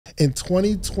In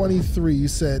 2023, you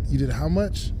said you did how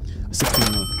much?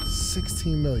 16 million.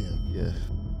 16 million. Yeah.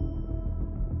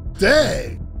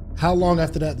 Dang. How long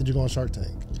after that did you go on Shark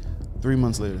Tank? 3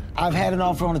 months later. I've had an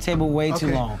offer on the table way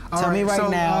too long. Tell me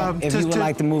right now if you would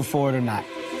like to move forward or not.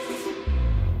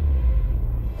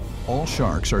 All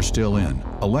sharks are still in.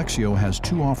 Alexio has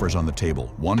 2 offers on the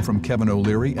table, one from Kevin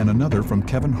O'Leary and another from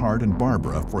Kevin Hart and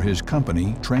Barbara for his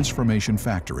company, Transformation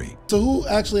Factory. So who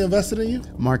actually invested in you?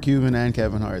 Mark Cuban and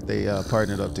Kevin Hart, they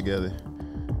partnered up together.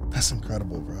 That's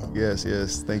incredible, bro. Yes,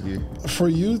 yes, thank you. For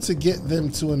you to get them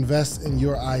to invest in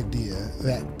your idea,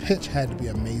 that pitch had to be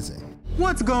amazing.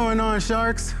 What's going on,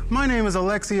 Sharks? My name is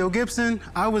Alexiou Gibson.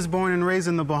 I was born and raised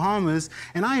in the Bahamas,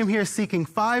 and I am here seeking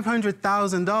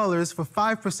 $500,000 for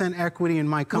 5% equity in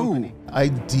my company. Ooh, I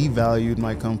devalued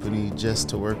my company just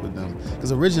to work with them.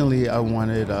 Because originally I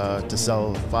wanted to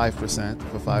sell 5%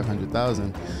 for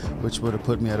 $500,000, which would have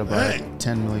put me at about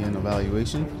 10 million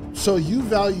evaluation. So you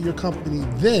value your company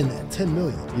then at 10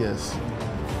 million? Yes.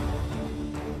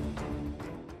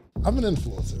 I'm an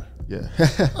influencer. Yeah.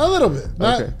 A little bit.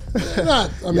 Not, Okay. I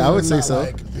mean, yeah, I would say not so.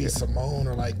 Like be Simone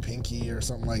or like Pinky or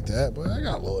something like that, but I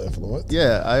got a little influence.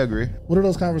 Yeah, I agree. What are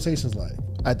those conversations like?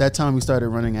 At that time, we started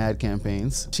running ad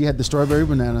campaigns. She had the strawberry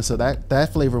banana, so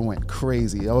that flavor went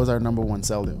crazy. That was our #1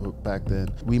 seller back then.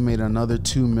 We made another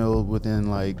 2 mil within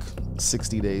like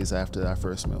 60 days after our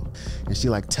first mil. And she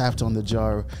like tapped on the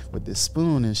jar with this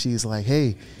spoon, and she's like,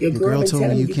 "Hey, your girl told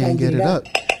me you can't get it up.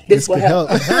 This could help."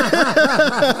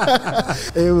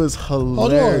 It was hilarious.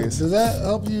 Hold on. Does that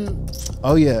help you?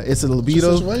 Oh yeah, it's a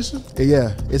libido Situation?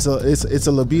 Yeah, it's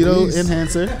a libido Reese.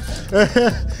 enhancer.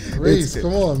 Reese,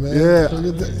 come on, man. Yeah. I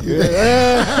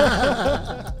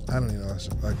don't even know. This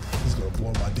is gonna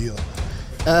blow my deal.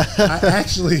 I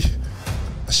actually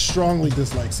strongly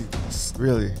dislike sequels.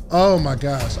 Really? Oh my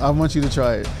gosh. I want you to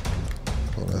try it.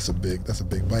 Oh, that's a big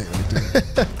bite right there.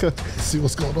 Let's see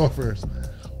what's going on first.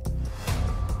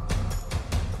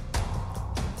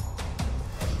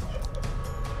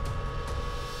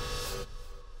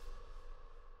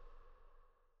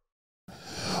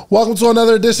 Welcome to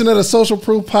another edition of the Social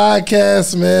Proof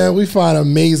Podcast, man. We find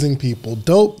amazing people,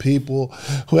 dope people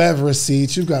who have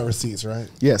receipts. You've got receipts, right?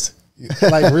 Yes.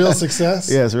 Like real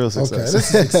success? Yes, real success. Okay,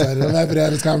 this is exciting. I'm happy to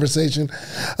have this conversation.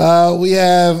 We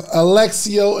have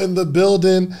Alexio in the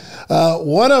building,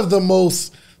 one of the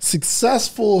most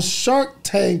successful Shark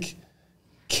Tank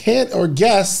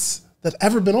guests that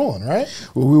ever been on, right?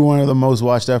 Well, we were one of the most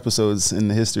watched episodes in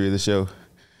the history of the show.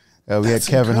 We had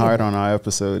Kevin Hart on our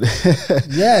episode.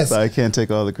 Yes. So I can't take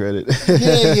all the credit.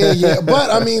 Yeah. But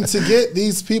I mean, to get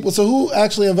these people, so who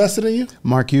actually invested in you?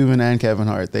 Mark Cuban and Kevin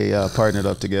Hart, they partnered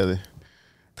up together.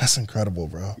 That's incredible,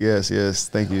 bro. Yes,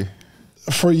 thank you.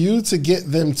 For you to get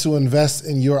them to invest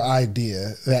in your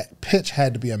idea, that pitch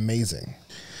had to be amazing.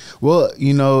 Well,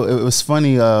 you know, it was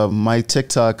funny. My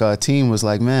TikTok team was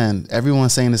like, man,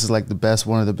 everyone's saying this is like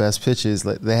one of the best pitches.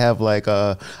 Like, they have like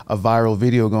a viral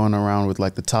video going around with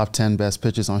like the top 10 best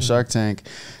pitches on Shark Tank.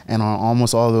 And on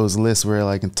almost all those lists, we're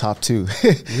like in top 2.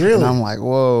 Really? And I'm like,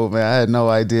 whoa, man, I had no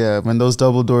idea. When those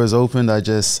double doors opened, I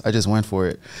just went for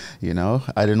it. You know,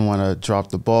 I didn't want to drop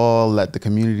the ball, let the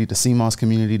CMOS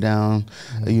community down.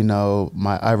 You know,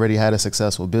 I already had a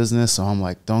successful business. So I'm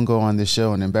like, don't go on this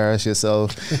show and embarrass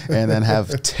yourself. And then have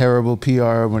terrible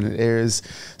PR when it airs.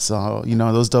 So, you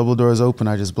know, those double doors open,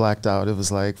 I just blacked out. It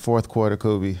was like fourth quarter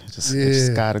Kobe. I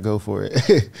just gotta go for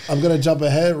it. I'm gonna jump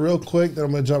ahead real quick, then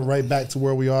I'm gonna jump right back to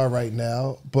where we are right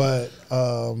now. But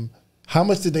how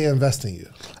much did they invest in you?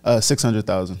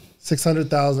 600,000.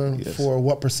 600,000 for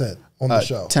what percent on the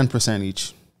show? 10%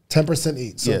 each. 10%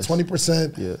 each. So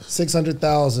 20%,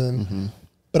 600,000.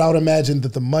 But I would imagine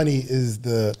that the money is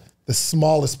the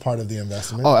smallest part of the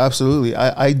investment. Oh, absolutely.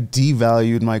 I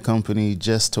devalued my company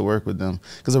just to work with them.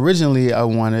 Because originally I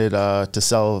wanted to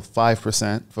sell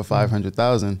 5% for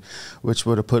 500,000, which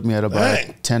would have put me at about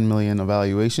 10 million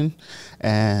evaluation.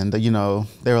 And, you know,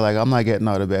 they were like, I'm not getting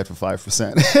out of bed for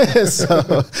 5%.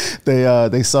 So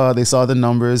they saw the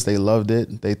numbers. They loved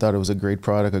it. They thought it was a great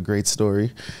product, a great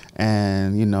story.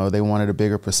 And, you know, they wanted a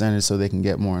bigger percentage so they can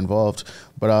get more involved.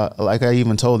 But like I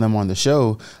even told them on the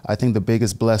show, I think the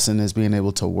biggest blessing is being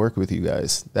able to work with you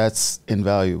guys. That's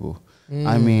invaluable.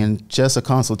 I mean, just a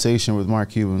consultation with Mark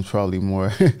Cuban is probably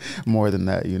more than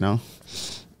that, you know?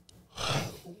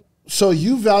 So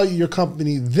you value your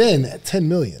company then at 10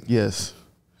 million? Yes.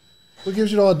 What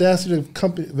gives you the audacity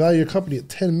to value your company at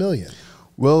 10 million?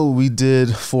 Well, we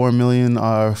did 4 million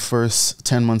our first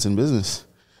 10 months in business.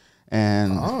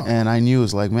 And I knew it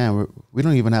was like, man, we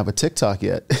don't even have a TikTok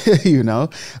yet. You know,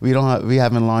 we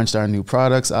haven't launched our new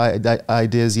products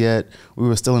ideas yet. We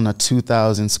were still in a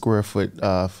 2,000 square foot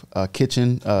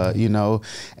kitchen, you know,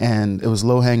 and it was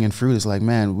low hanging fruit. It's like,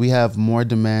 man, we have more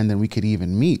demand than we could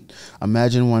even meet.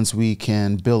 Imagine once we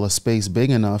can build a space big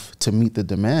enough to meet the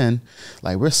demand,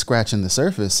 like we're scratching the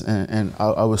surface. And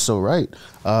I was so right.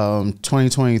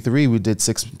 2023, we did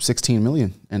 16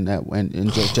 million, and that went in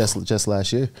just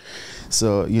last year.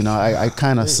 So, you know, I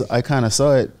kind of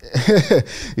saw it,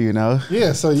 you know.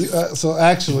 Yeah. So so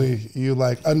actually, you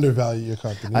like undervalue your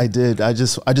company. I did. I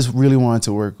just really wanted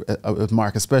to work with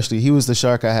Mark, especially. He was the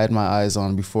shark I had my eyes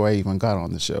on before I even got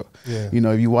on the show. Yeah. You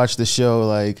know, if you watch the show,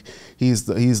 like he's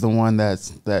the one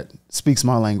that speaks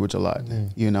my language a lot.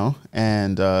 You know,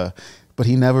 and. But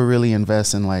he never really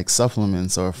invests in like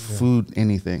supplements or food,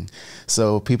 anything.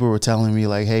 So people were telling me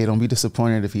like, hey, don't be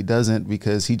disappointed if he doesn't,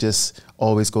 because he just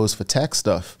always goes for tech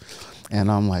stuff. And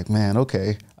I'm like, man,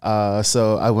 okay.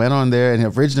 So I went on there,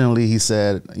 and originally he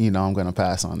said, you know, I'm going to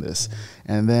pass on this.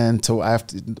 And then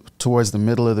towards the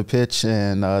middle of the pitch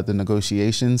and the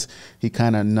negotiations, he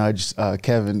kind of nudged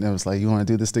Kevin and was like, you want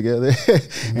to do this together?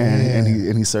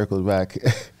 and he circled back.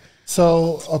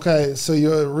 So, okay, so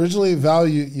you originally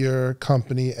valued your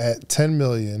company at 10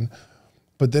 million,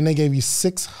 but then they gave you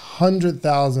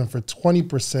 600,000 for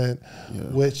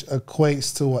 20%, which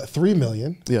equates to what, 3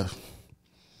 million? Yeah.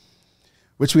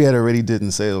 Which we had already did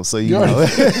in sales, so you know.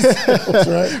 Sales,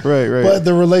 right? Right. But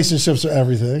the relationships are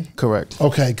everything. Correct.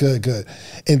 Okay, good.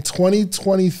 In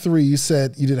 2023, you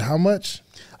said you did how much?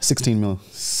 16 million.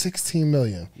 16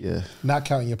 million. Yeah. Not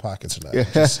counting your pockets or nothing.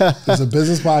 There's a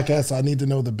business podcast, so I need to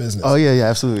know the business. Oh, yeah,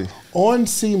 absolutely. On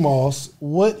CMOS,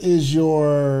 what is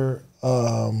your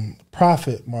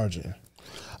profit margin?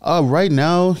 Right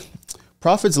now,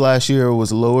 profits last year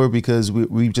was lower because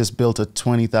we just built a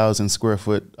 20,000 square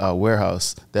foot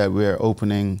warehouse that we're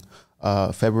opening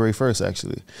February 1st,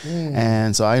 actually.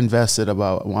 And so I invested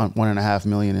about $1.5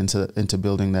 million into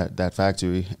building that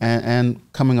factory and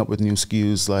coming up with new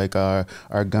SKUs like our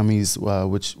gummies,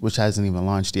 which hasn't even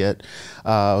launched yet.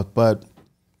 But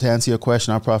to answer your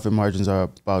question, our profit margins are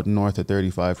about north of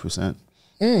 35%.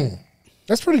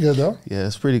 That's pretty good, though. Yeah,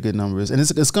 it's pretty good numbers, and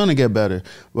it's going to get better.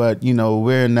 But you know,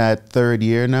 we're in that third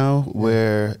year now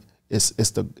where it's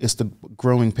the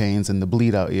growing pains and the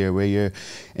bleed out year where you're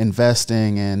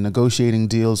investing and negotiating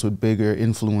deals with bigger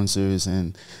influencers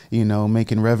and, you know,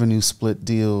 making revenue split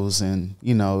deals, and,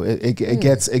 you know, it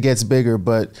gets bigger,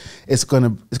 but it's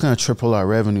gonna triple our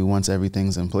revenue once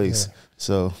everything's in place.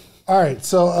 So all right,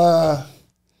 so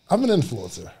I'm an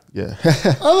influencer. Yeah.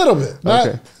 A little bit.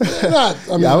 Not,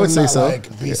 I mean, I would say not so.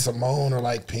 like B. Simone or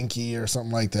like Pinky or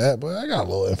something like that, but I got a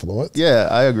little influence. Yeah,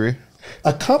 I agree.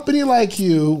 A company like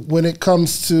you, when it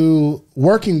comes to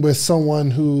working with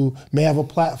someone who may have a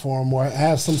platform or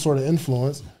have some sort of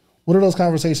influence, what are those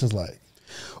conversations like?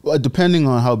 Well, depending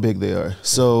on how big they are.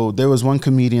 So there was one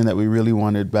comedian that we really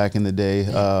wanted back in the day,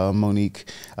 Monique,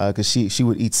 because she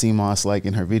would eat sea moss like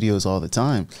in her videos all the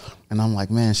time. And I'm like,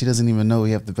 man, she doesn't even know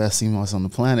we have the best sea moss on the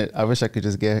planet. I wish I could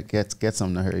just get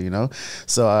some to her, you know?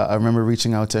 So I remember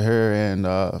reaching out to her, and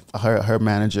her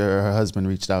manager, her husband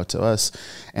reached out to us.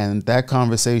 And that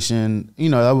conversation, you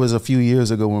know, that was a few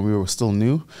years ago when we were still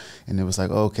new. And it was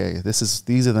like, okay,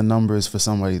 these are the numbers for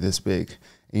somebody this big.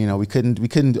 You know, we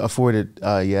couldn't afford it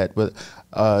yet, but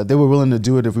they were willing to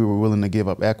do it if we were willing to give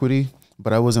up equity.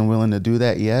 But I wasn't willing to do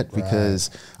that yet because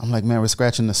I'm like, man, we're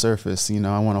scratching the surface. You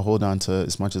know, I want to hold on to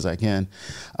as much as I can.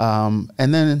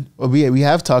 And then we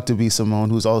have talked to B. Simone,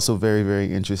 who's also very,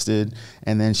 very interested.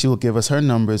 And then she will give us her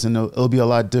numbers, and it'll be a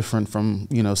lot different from,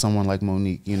 you know, someone like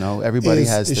Monique. You know, everybody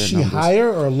has their numbers. Is she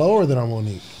higher or lower than our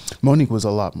Monique? Monique was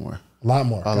a lot more. A lot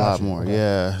more. A lot more,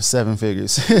 yeah. 7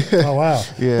 figures. Oh, wow.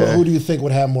 Yeah. But who do you think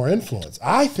would have more influence?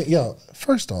 I think,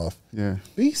 first off, yeah.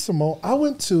 B. Simone, I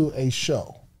went to a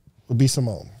show with B.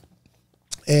 Simone.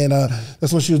 And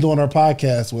that's when she was doing her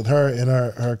podcast with her and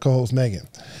her co-host, Megan.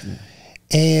 Yeah.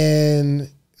 And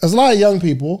there's a lot of young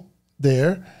people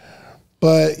there.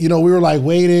 But, you know, we were like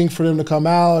waiting for them to come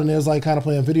out, and it was like kind of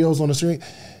playing videos on the screen.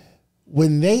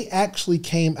 When they actually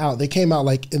came out, they came out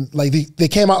they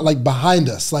came out like behind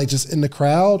us, like just in the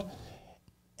crowd,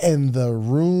 and the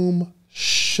room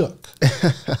shook.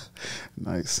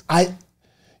 Nice.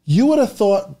 You would have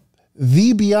thought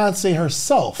the Beyonce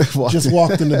herself just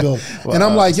walked in the building. Wow, and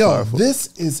I'm like, powerful. This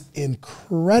is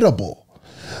incredible.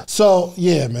 So,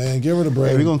 yeah, man, give her the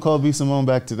break. Hey, we're going to call B. Simone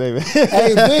back today, man.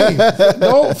 Hey, B,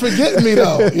 don't forget me,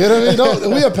 though. You know what I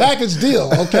mean? We a package deal,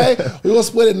 okay? We're going to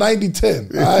split it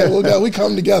 90-10. All right, we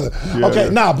come together. Yeah, okay,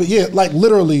 but like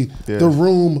literally the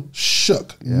room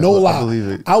shook. Yeah, No lie. I believe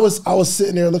it. I was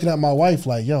sitting there looking at my wife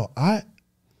like, yo,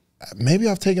 maybe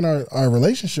I've taken our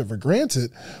relationship for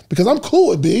granted because I'm cool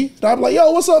with B. And I'm like,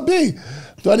 yo, what's up, B?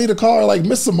 Do I need to call her like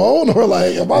Miss Simone or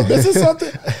like, am I missing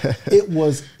something? It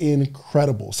was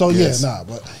incredible. So Yes.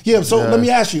 Let me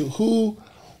ask you,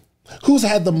 who's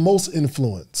had the most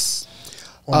influence?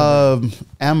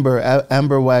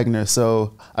 Amber Wagner.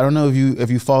 So I don't know if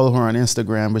you follow her on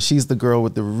Instagram, but she's the girl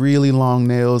with the really long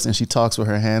nails, and she talks with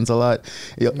her hands a lot.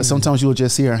 Sometimes you'll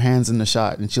just see her hands in the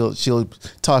shot, and she'll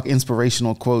talk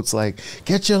inspirational quotes like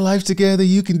 "Get your life together,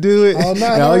 you can do it." Oh, no,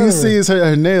 and all you see is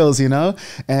her nails, you know.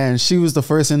 And she was the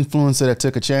first influencer that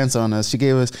took a chance on us.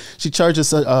 She charged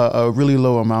us a really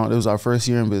low amount. It was our first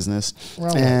year in business,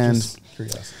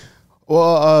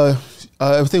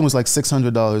 everything was like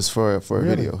 $600 for a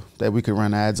video that we could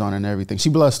run ads on and everything. She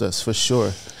blessed us for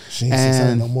sure. She ain't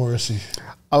 600 no more, is she?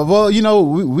 Well, you know,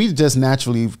 we just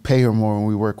naturally pay her more when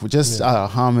we work, with just out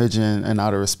of homage and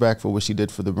out of respect for what she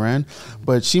did for the brand.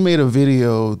 But she made a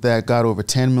video that got over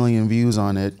 10 million views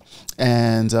on it.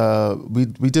 And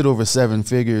we did over 7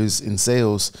 figures in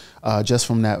sales just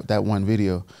from that one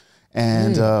video.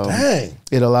 And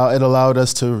it allowed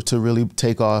us to really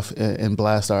take off and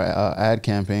blast our ad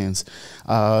campaigns.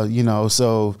 You know,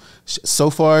 so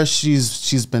far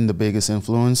she's been the biggest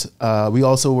influence. We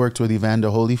also worked with Evander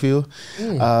Holyfield.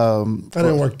 That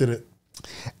didn't work, did it?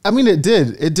 I mean, it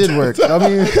did work. I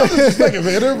mean, like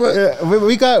Evander, but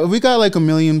we got like 1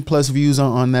 million plus views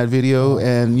on that video,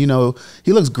 and you know,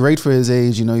 he looks great for his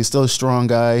age. You know, he's still a strong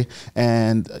guy,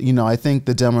 and you know, I think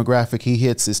the demographic he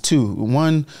hits is 2.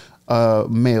 One,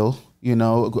 male. You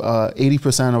know,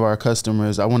 80% of our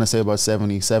customers, I want to say about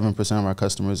 77% of our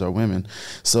customers are women.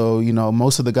 So, you know,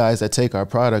 most of the guys that take our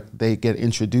product, they get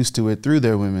introduced to it through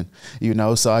their women, you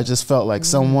know. So I just felt like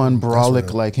someone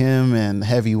brolic like him and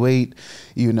heavyweight,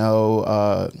 you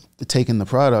know, taking the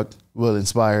product will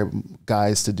inspire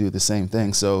guys to do the same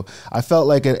thing. So I felt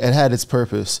like it had its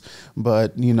purpose.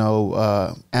 But, you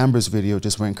know, Amber's video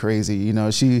just went crazy. You know,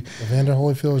 Evander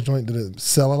Holyfield's joint, did it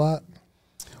sell a lot?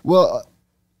 Well,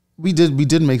 we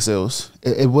did make sales.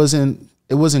 It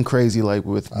wasn't crazy like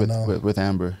with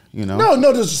Amber, you know.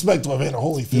 No disrespect to Evander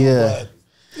Holyfield, but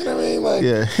you know what I mean? Like,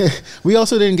 we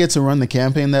also didn't get to run the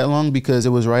campaign that long because it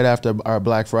was right after our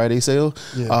Black Friday sale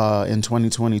in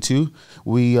 2022.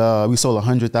 We sold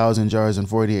 100,000 jars in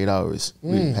 48 hours.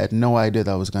 We had no idea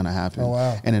that was going to happen. Oh,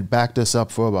 wow. And it backed us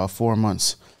up for about 4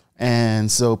 months.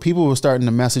 And so people were starting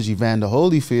to message Evander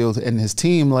Holyfield and his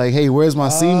team like, hey, where's my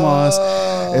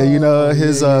CMOS? And, you know,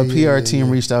 his PR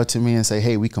team reached out to me and say,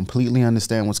 hey, we completely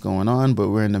understand what's going on, but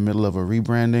we're in the middle of a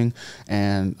rebranding.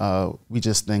 And we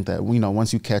just think that, you know,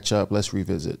 once you catch up, let's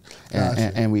revisit.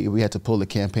 And we had to pull the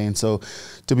campaign. So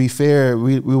to be fair,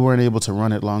 we weren't able to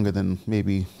run it longer than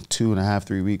maybe 2.5,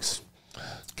 3 weeks.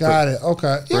 Got it.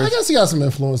 Okay. Yeah, I guess he got some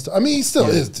influence. I mean, he still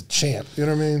is the champ. You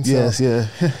know what I mean? So,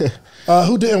 yes,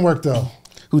 who didn't work, though?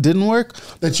 Who didn't work?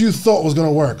 That you thought was going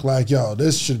to work. Like, yo,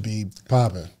 this should be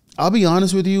popping. I'll be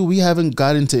honest with you, we haven't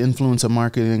got into influencer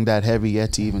marketing that heavy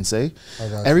yet to even say.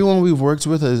 Everyone we've worked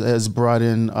with has brought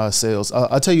in sales.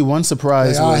 I'll tell you one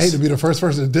surprise. I hate to be the first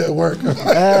person that didn't work.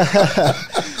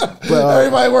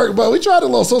 Everybody worked, but we tried a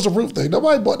little social proof thing.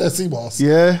 Nobody bought that CMOS.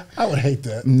 Yeah. I would hate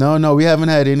that. No, we haven't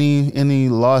had any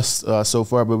loss so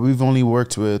far, but we've only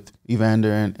worked with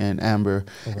Evander and Amber.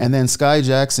 Okay. And then Sky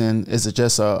Jackson is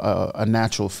just a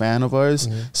natural fan of ours.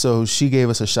 So she gave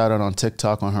us a shout out on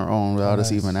TikTok on her own without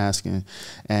us even asking.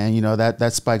 And, you know,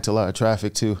 that spiked a lot of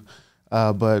traffic too.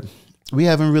 But we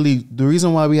haven't really, the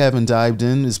reason why we haven't dived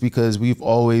in is because we've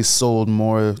always sold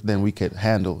more than we could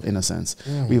handle, in a sense.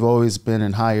 We've always been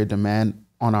in higher demand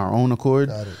on our own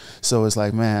accord. So it's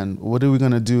like, man, what are we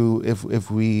gonna do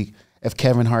if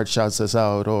Kevin Hart shouts us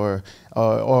out, or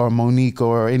Monique,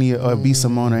 or B.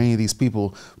 Simone, or any of these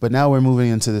people? But now we're moving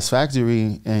into this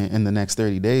factory in the next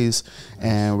 30 days,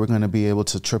 and we're going to be able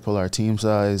to triple our team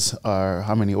size,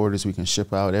 how many orders we can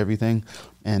ship out, everything.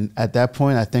 And at that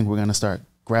point, I think we're going to start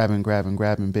grabbing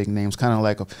big names, kind of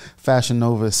like a Fashion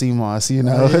Nova, CMOS, you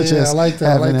know, just I like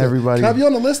that. having everybody. Can I be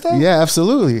on the list though? Yeah,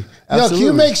 absolutely. Yo, can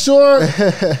you make sure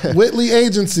Whitley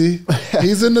Agency,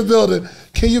 he's in the building.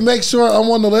 Can you make sure I'm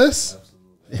on the list?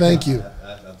 Absolutely. Thank you.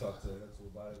 I talked to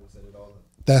Alexiou about it. We set it all up.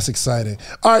 That's exciting.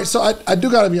 All right, so I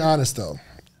do got to be honest though.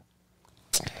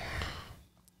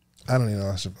 I don't even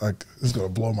know. This is going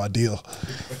to blow my deal.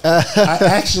 I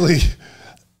actually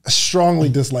strongly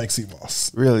dislike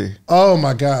CMOS. Really? Oh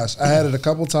my gosh. I had it a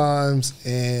couple times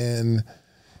and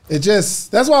it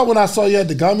just, that's why when I saw you had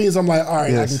the gummies, I'm like, all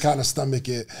right, I can kind of stomach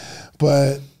it.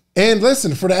 But, and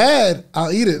listen, for the ad,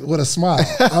 I'll eat it with a smile.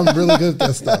 I'm really good at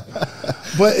that stuff.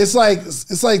 but it's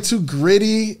like too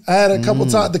gritty. I had a couple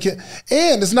times,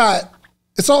 and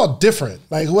it's all different.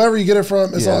 Like whoever you get it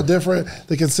from, it's all different.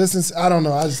 The consistency, I don't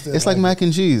know. It's like mac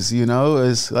and cheese, you know.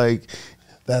 It's like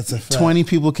that's a fact. 20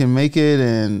 people can make it,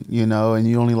 and you know, and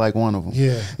you only like one of them.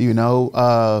 Yeah, you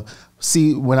know.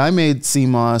 See, when I made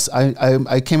CMOS,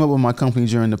 I came up with my company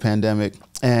during the pandemic,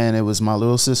 and it was my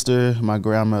little sister, my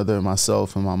grandmother,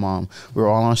 myself, and my mom. We were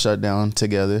all on shutdown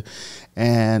together,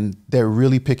 and they're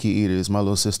really picky eaters, my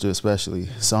little sister especially.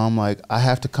 So I'm like, I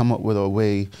have to come up with a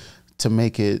way to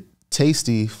make it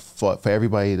tasty for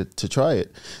everybody to try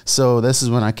it. So this is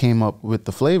when I came up with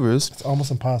the flavors. It's almost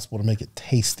impossible to make it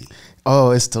tasty.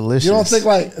 Oh, it's delicious. You don't think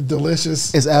like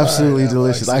delicious? It's absolutely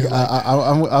delicious.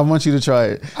 I want you to try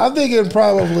it. I'm thinking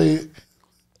probably,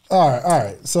 all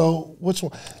right. So which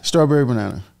one? Strawberry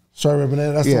banana. Strawberry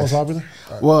banana, that's the most popular?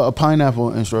 Right. Well, a pineapple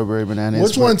and strawberry banana.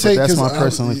 Which one take? That's my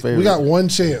personal favorite. We got one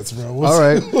chance, bro. All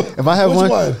right. If I have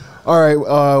one. All right.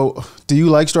 Do you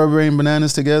like strawberry and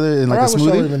bananas together in like a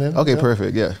smoothie? Okay,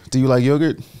 perfect. Yeah. Do you like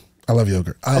yogurt? I love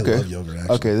yogurt. I love yogurt,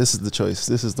 actually. Okay, this is the choice.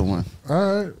 This is the one.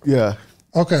 All right. Yeah.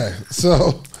 Okay.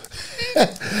 So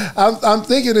I'm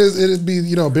thinking it'd be,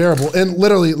 you know, bearable. And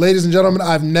literally, ladies and gentlemen,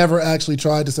 I've never actually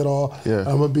tried this at all. Yeah.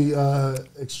 I'm going to be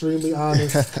extremely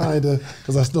honest, kind of,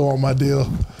 because I still want my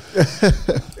deal.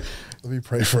 Let me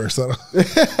pray first. Okay.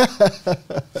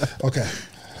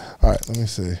 All right, let me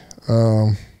see.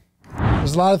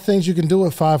 There's a lot of things you can do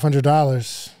with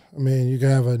 $500. I mean, you can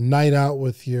have a night out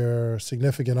with your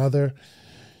significant other.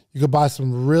 You could buy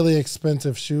some really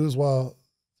expensive shoes. Well,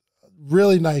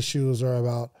 really nice shoes are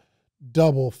about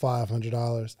double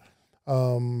 $500.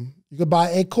 You could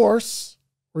buy a course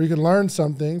where you can learn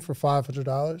something for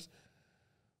 $500.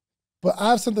 But I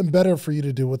have something better for you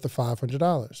to do with the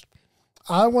 $500.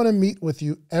 I want to meet with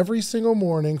you every single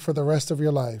morning for the rest of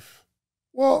your life.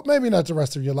 Well, maybe not the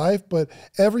rest of your life, but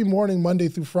every morning, Monday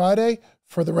through Friday,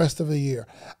 for the rest of the year.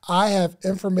 I have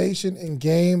information and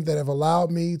game that have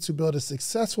allowed me to build a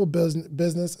successful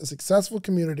business, a successful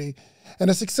community, and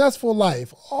a successful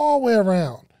life all the way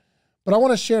around. But I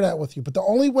want to share that with you. But the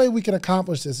only way we can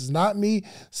accomplish this is not me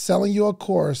selling you a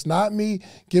course, not me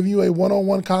giving you a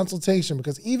one-on-one consultation,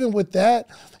 because even with that,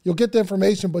 you'll get the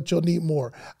information, but you'll need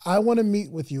more. I want to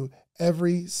meet with you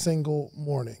every single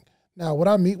morning. Now, would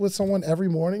I meet with someone every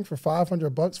morning for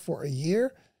 $500 for a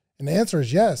year? And the answer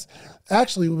is yes.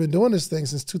 Actually, we've been doing this thing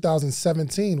since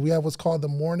 2017. We have what's called the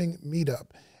morning meetup.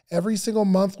 Every single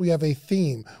month, we have a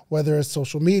theme, whether it's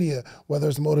social media, whether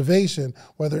it's motivation,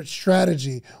 whether it's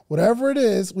strategy, whatever it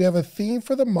is, we have a theme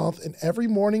for the month, and every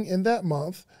morning in that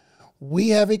month, we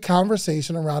have a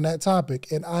conversation around that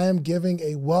topic. And I am giving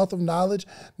a wealth of knowledge,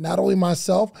 not only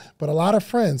myself, but a lot of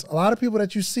friends, a lot of people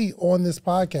that you see on this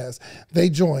podcast, they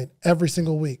join every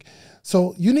single week.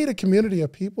 So you need a community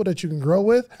of people that you can grow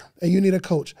with, and you need a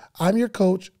coach. I'm your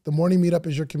coach. The Morning Meetup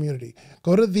is your community.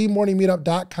 Go to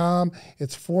themorningmeetup.com.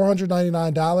 It's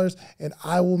 $499, and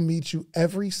I will meet you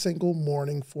every single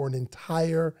morning for an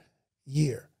entire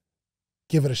year.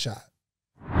 Give it a shot.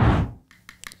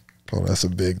 Oh, that's a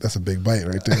big bite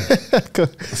right there.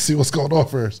 Let's see what's going on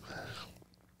first.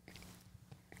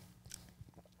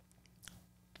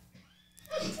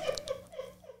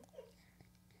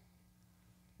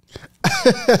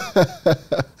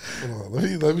 Hold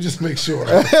on, let me just make sure.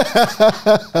 It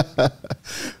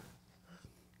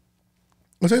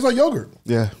tastes like yogurt.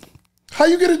 Yeah. How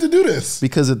you get it to do this?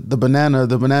 Because the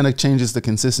banana changes the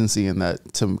consistency in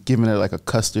that to giving it like a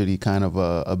custardy kind of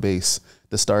a base.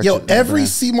 The starch. Yo, every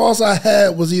CMOS I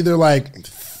had was either like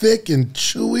thick and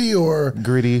chewy or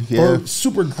gritty, or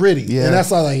super gritty. Yeah, and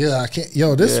that's like, I can't.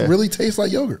 Yo, this really tastes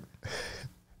like yogurt.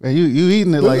 Man, you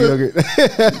eating it like yogurt.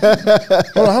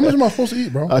 Hold on, how much am I supposed to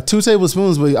eat, bro? 2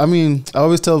 tablespoons, but I mean, I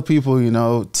always tell people, you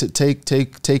know, to take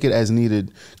it as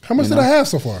needed. How much did I have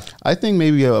so far? I think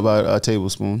maybe about a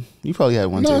tablespoon. You probably had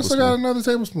one tablespoon. No, I still got another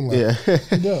tablespoon left. Yeah.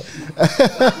 Yo,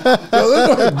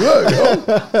 this is good,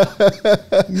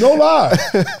 yo. No lie.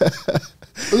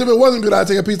 If it wasn't good, I'd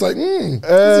take a piece like,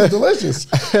 this is delicious.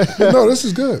 But no, this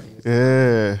is good.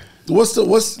 Yeah.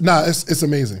 It's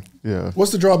amazing. Yeah.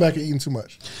 What's the drawback of eating too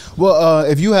much? Well,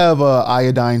 if you have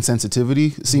iodine sensitivity,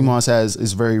 CMOS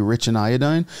is very rich in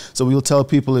iodine. So we'll tell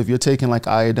people if you're taking like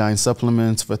iodine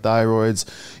supplements for thyroids,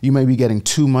 you may be getting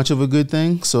too much of a good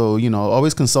thing. So, you know,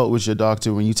 always consult with your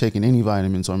doctor when you're taking any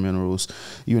vitamins or minerals,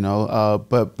 you know.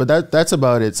 But that's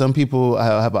about it. Some people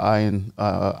have an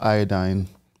iodine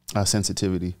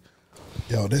sensitivity.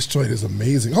 Yo, this joint is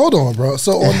amazing. Hold on, bro.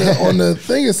 So on the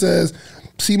thing it says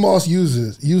CMOS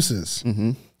uses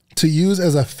to use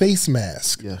as a face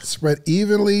mask. Yes. Spread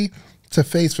evenly to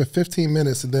face for 15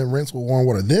 minutes and then rinse with warm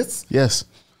water. This? Yes.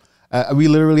 We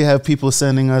literally have people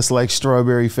sending us like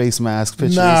strawberry face mask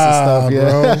pictures and stuff.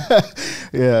 Yeah,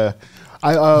 bro.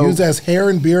 Yeah. Use as hair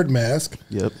and beard mask.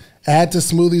 Yep. Add to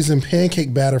smoothies and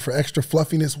pancake batter for extra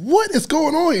fluffiness. What is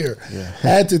going on here? Yeah.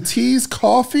 Add to teas,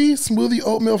 coffee, smoothie,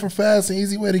 oatmeal for fast. An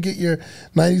easy way to get your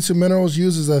 92 minerals.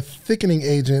 Used as a thickening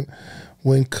agent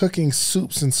when cooking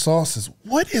soups and sauces.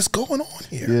 What is going on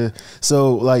here? Yeah.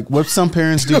 So like what some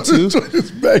parents do too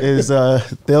is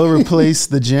they'll replace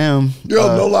the jam.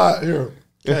 Yo, no lie. Here.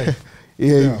 Okay.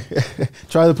 Yeah.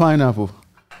 Try the pineapple.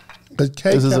 But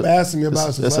Kate kept asking me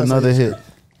about That's another hit.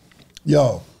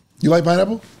 Yo, you like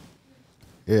pineapple?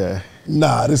 Yeah.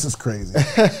 Nah, this is crazy.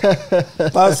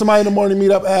 Somebody in the morning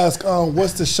meetup asked,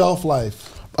 what's the shelf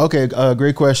life? Okay,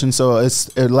 great question. So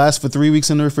it lasts for 3 weeks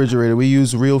in the refrigerator. We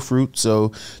use real fruit,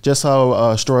 so just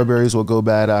how strawberries will go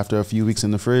bad after a few weeks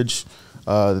in the fridge.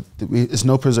 It's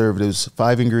no preservatives,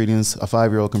 5 ingredients, a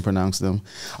 5-year-old can pronounce them,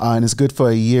 and it's good for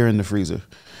a year in the freezer.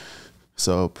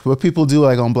 So what people do,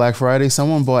 like on Black Friday,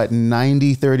 someone bought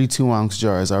 90 32-ounce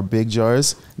jars, our big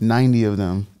jars, 90 of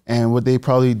them. And what they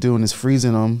probably doing is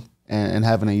freezing them and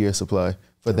having a year supply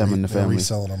for them and the family.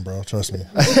 Reselling them, bro. Trust me.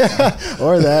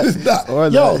 Or that.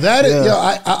 Yo, that is, yo,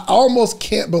 I almost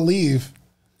can't believe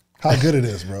how good it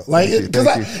is, bro. Like,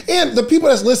 and the people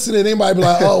that's listening, they might be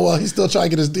like, oh, well, he's still trying to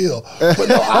get his deal. But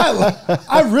no,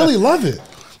 I really love it.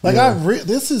 Like,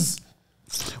 this is...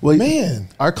 Well, man,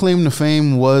 our claim to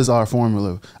fame was our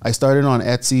formula. I started on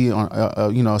Etsy,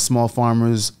 on a small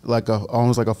farmers,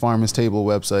 almost like a farmer's table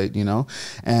website,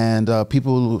 and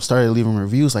people started leaving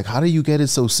reviews like, "How do you get it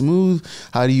so smooth?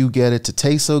 How do you get it to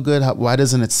taste so good? Why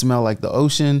doesn't it smell like the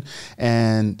ocean?"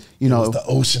 And the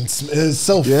ocean is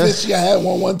so fishy. I had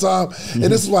one time, and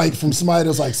this is like from somebody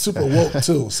that's like super woke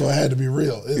too, so it had to be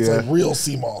real. It's like real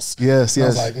sea moss. Yes. I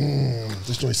was like,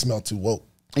 this joint smell too woke.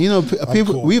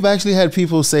 People. Cool. We've actually had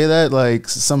people say that. Like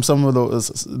some of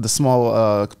the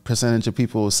small percentage of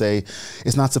people will say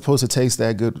it's not supposed to taste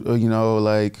that good.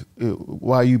 Like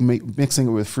why are you mixing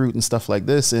it with fruit and stuff like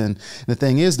this? And the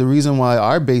thing is, the reason why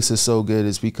our base is so good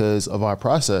is because of our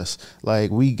process.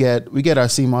 Like we get our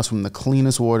sea moss from the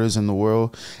cleanest waters in the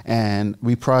world, and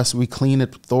we clean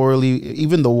it thoroughly.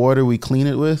 Even the water we clean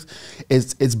it with,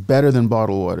 it's better than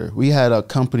bottled water. We had a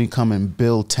company come and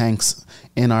build tanks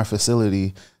in our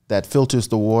facility that filters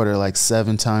the water like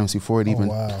 7 times before it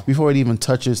even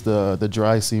touches the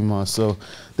dry sea moss. So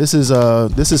this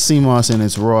is sea moss in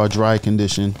its raw, dry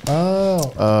condition.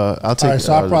 Oh, I'll take. All right,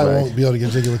 so I probably won't be able to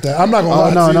get jiggy with that. I'm not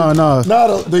gonna lie to you. No.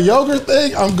 No, the yogurt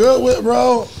thing I'm good with,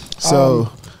 bro.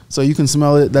 So you can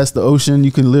smell it. That's the ocean.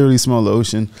 You can literally smell the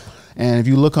ocean. And if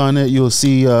you look on it, you'll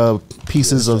see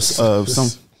pieces of some.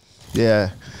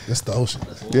 Yeah. That's the ocean.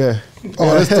 Yeah.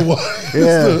 Oh, that's the one.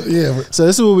 Yeah. So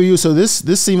this is what we use. So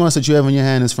this sea moss that you have in your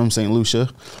hand is from St. Lucia.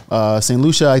 St.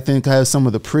 Lucia, I think, has some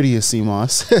of the prettiest sea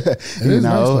moss. Nice.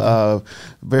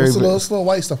 What's the little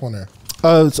white stuff on there?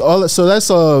 So that's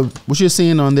what you're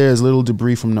seeing on there is little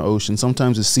debris from the ocean.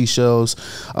 Sometimes it's seashells,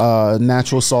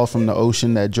 natural salt from the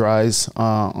ocean that dries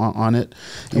on it.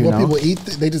 And what people eat,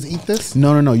 they just eat this?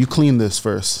 No. You clean this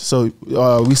first. So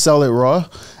we sell it raw,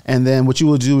 and then what you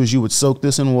will do is you would soak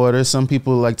this in water. Some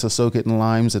people like to soak it in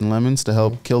limes and lemons to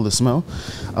help kill the smell.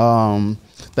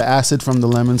 The acid from the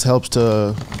lemons helps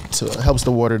helps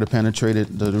the water to penetrate it,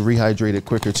 to rehydrate it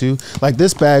quicker too. Like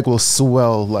this bag will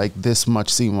swell like this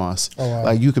much sea moss. Oh, wow.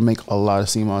 Like you can make a lot of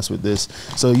sea moss with this.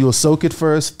 So you'll soak it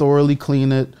first, thoroughly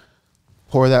clean it,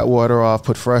 pour that water off,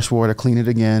 put fresh water, clean it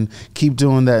again. Keep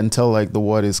doing that until like the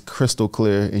water is crystal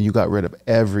clear and you got rid of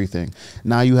everything.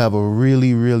 Now you have a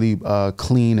really, really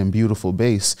clean and beautiful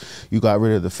base. You got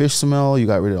rid of the fish smell. You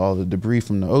got rid of all the debris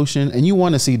from the ocean, and you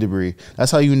want to see debris.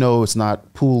 That's how you know it's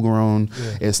not pool grown.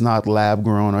 Yeah. It's not lab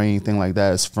grown or anything like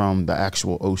that. It's from the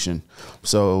actual ocean.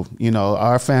 So,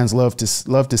 our fans love to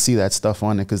see that stuff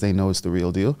on it because they know it's the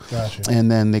real deal. Gotcha.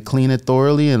 And then they clean it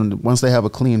thoroughly, and once they have a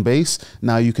clean base,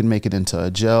 now you can make it into a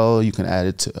gel. You can add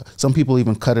it to, some people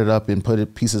even cut it up and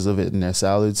put pieces of it in their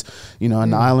salads. In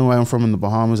the island where I'm from in the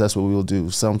Bahamas, that's what we'll do.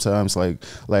 Sometimes like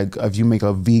if you make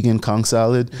a vegan conch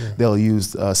salad, they'll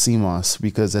use sea moss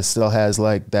because it still has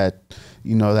like that,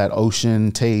 that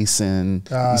ocean taste, and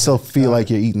you still feel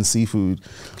like you're eating seafood.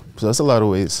 So that's a lot of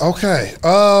ways. Okay.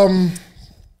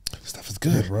 Stuff is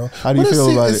good, bro. How do you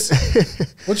feel about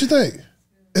it? What you think?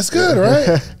 It's good,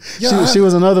 right? She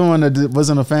was another one that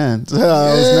wasn't a fan. So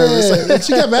I was nervous.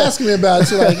 She kept asking me about it.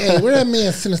 She's like, hey, where that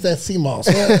man sent us that sea moss?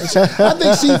 I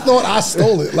think she thought I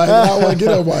stole it. Like, I want to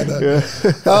get her by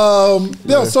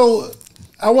that. So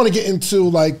I want to get into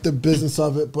like the business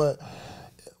of it, but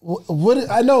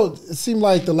I know it seemed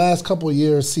like the last couple of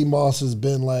years, sea moss has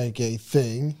been like a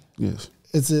thing. Yes.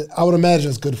 I would imagine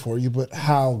it's good for you, but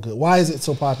how good? Why is it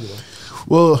so popular?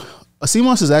 Well, sea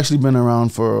moss has actually been around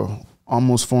for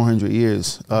almost 400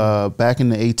 years. Back in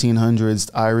the 1800s,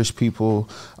 Irish people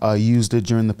used it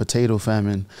during the potato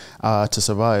famine to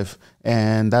survive.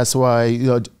 And that's why,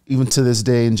 even to this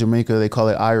day in Jamaica, they call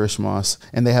it Irish moss.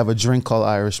 And they have a drink called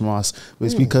Irish moss.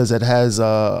 It's because it has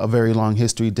a very long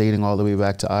history dating all the way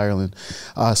back to Ireland.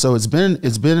 So it's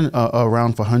been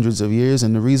around for hundreds of years.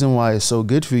 And the reason why it's so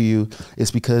good for you is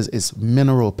because it's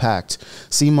mineral packed.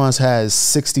 Sea moss has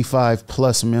 65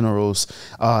 plus minerals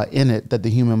in it that the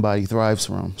human body thrives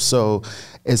from. So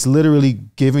it's literally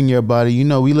giving your body,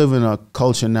 we live in a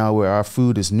culture now where our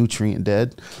food is nutrient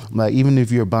dead. Like even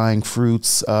if you're buying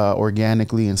fruits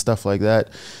organically and stuff like that,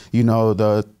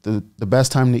 the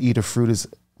best time to eat a fruit is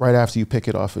right after you pick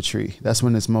it off a tree. That's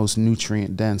when it's most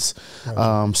nutrient dense.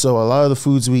 So a lot of the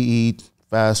foods we eat,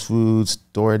 fast foods,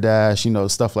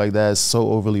 DoorDash, stuff like that is so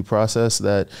overly processed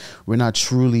that we're not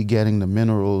truly getting the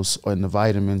minerals and the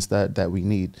vitamins that we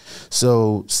need.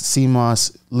 So sea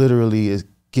moss literally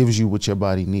gives you what your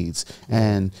body needs.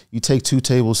 And you take 2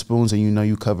 tablespoons and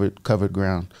you covered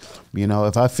ground.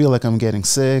 If I feel like I'm getting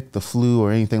sick, the flu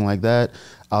or anything like that,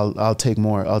 I'll take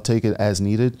more. I'll take it as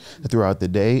needed throughout the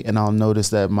day, and I'll notice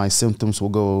that my symptoms will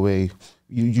go away,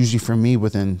 usually for me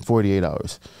within 48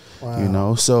 hours.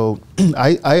 Wow. So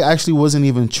I actually wasn't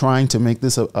even trying to make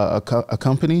this a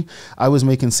company. I was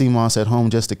making sea moss at home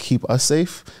just to keep us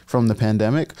safe from the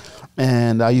pandemic.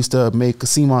 And I used to make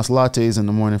sea moss lattes in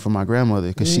the morning for my grandmother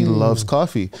because she loves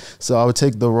coffee. So I would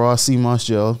take the raw sea moss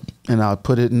gel and I'll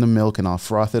put it in the milk and I'll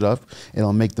froth it up.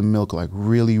 It'll make the milk like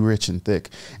really rich and thick.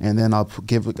 And then I'll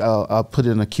put it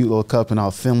in a cute little cup and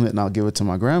I'll film it and I'll give it to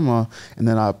my grandma. And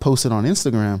then I'll post it on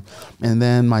Instagram. And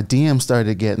then my DM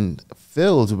started getting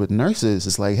filled with nurses.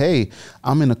 It's like, hey,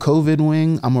 I'm in a COVID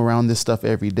wing. I'm around this stuff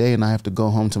every day and I have to go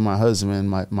home to my husband,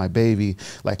 my baby.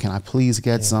 Like, can I please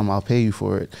get some? I'll pay you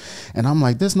for it. And I'm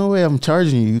like, there's no way I'm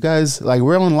charging you. You guys, like,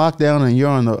 we're on lockdown and you're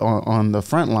on the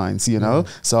front lines,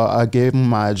 So I gave them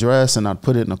my address and I'd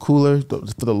put it in a cooler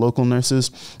for the local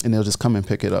nurses and they'll just come and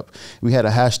pick it up. We had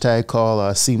a hashtag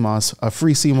called sea moss, a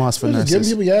free sea moss for nurses. Giving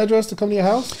people your address to come to your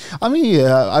house?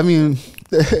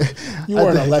 You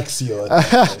weren't Alexio.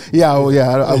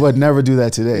 I would never do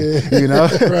that today,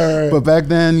 Right. But back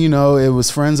then, it was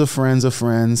friends of friends of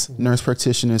friends, nurse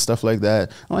practitioners, stuff like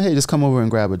that. I'm like, hey, just come over and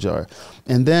grab a jar.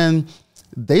 And then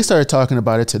they started talking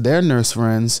about it to their nurse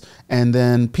friends, and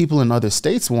then people in other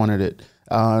states wanted it.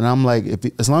 And I'm like,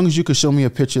 as long as you could show me a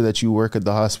picture that you work at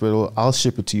the hospital, I'll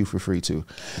ship it to you for free too.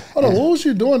 Hold on, what was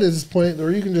you doing at this point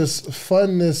where you can just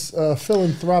fund this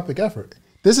philanthropic effort?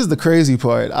 This is the crazy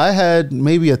part. I had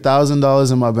maybe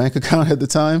 $1,000 in my bank account at the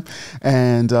time,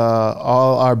 and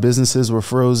all our businesses were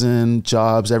frozen,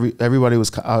 jobs, everybody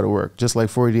was out of work, just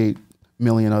like 48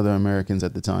 million other Americans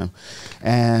at the time.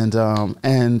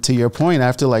 And to your point,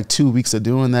 after like 2 weeks of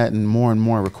doing that and more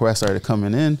requests started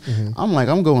coming in, I'm like,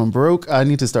 I'm going broke. I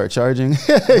need to start charging,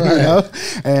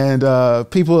 And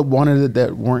people wanted it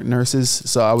that weren't nurses,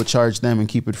 so I would charge them and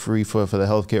keep it free for the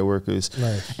healthcare workers.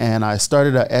 Nice. And I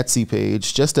started an Etsy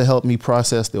page just to help me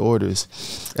process the orders.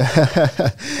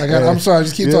 I'm sorry,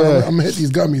 just keep talking. I'm gonna hit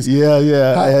these gummies.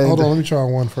 Yeah. Hold on, let me try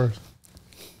one first.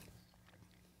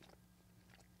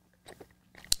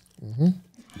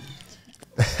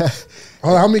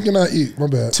 How many can I eat? My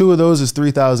bad. 2 of those is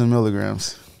 3,000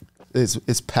 milligrams.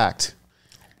 It's packed.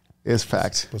 It's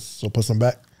packed. So put some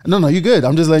back. No, you good.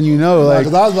 I'm just letting you know.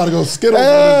 Because I was about to go Skittles.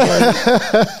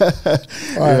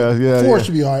 All right. 4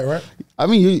 should be all right? I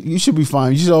mean, you should be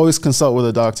fine. You should always consult with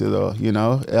a doctor, though.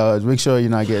 Make sure you're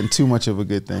not getting too much of a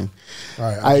good thing. All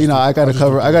right. I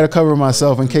gotta cover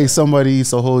myself in case somebody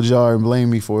eats a whole jar and blame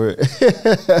me for it.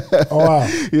 Oh wow.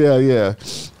 Yeah.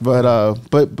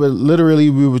 But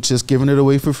literally, we were just giving it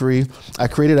away for free. I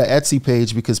created an Etsy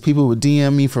page because people would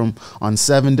DM me on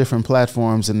 7 different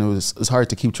platforms, and it was hard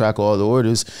to keep track of all the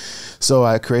orders. So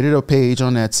I created a page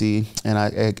on Etsy, and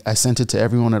I sent it to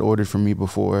everyone that ordered from me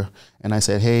before, and I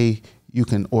said, hey, you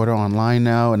can order online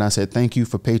now. And I said, thank you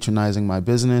for patronizing my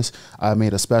business. I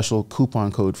made a special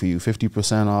coupon code for you,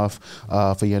 50% off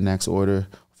for your next order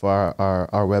for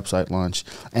our website launch.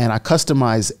 And I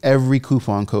customized every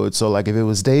coupon code. So like if it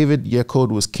was David, your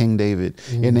code was King David.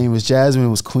 Your name was Jasmine, it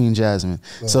was Queen Jasmine.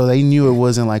 Yeah. So they knew it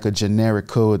wasn't like a generic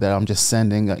code that I'm just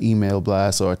sending an email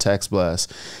blast or a text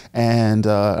blast. And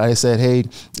I said, hey,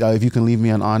 if you can leave me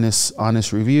an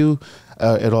honest review,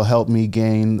 it'll help me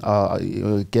gain,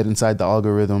 get inside the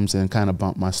algorithms and kind of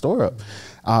bump my store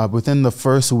up. Within the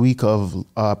first week of,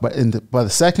 by the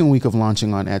second week of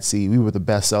launching on Etsy, we were the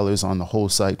best sellers on the whole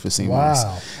site for CMOS.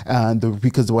 Wow. And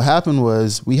because what happened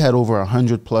was we had over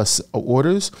 100+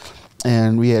 orders,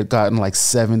 and we had gotten like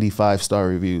 75-star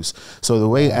reviews. So the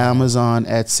way Amazon,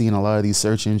 Etsy, and a lot of these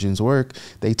search engines work,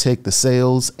 they take the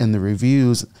sales and the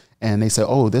reviews and they say,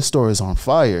 oh, this store is on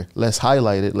fire. Let's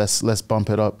highlight it. Let's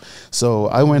bump it up. So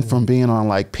I went from being on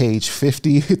like page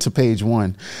 50 to page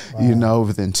 1, you know,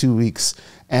 within 2 weeks.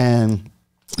 And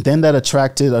then that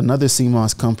attracted another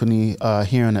CMOS company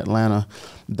here in Atlanta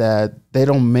that they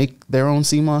don't make their own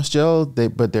CMOS gel,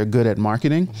 but they're good at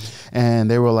marketing. And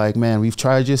they were like, man, we've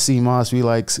tried your CMOS. We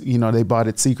like, you know, they bought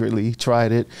it secretly,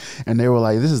 tried it. And they were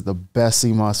like, this is the best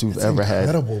CMOS we've ever had.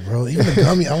 Incredible, bro. Even the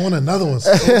gummy, I want another one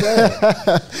so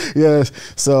bad. Yes.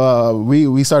 So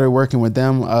we started working with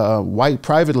them, white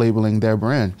private labeling their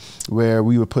brand, where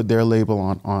we would put their label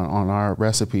on our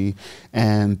recipe.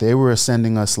 And they were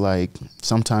sending us like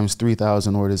sometimes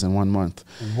 3,000 orders in 1 month.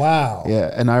 Wow. Yeah.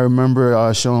 And I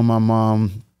remember showing my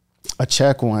mom a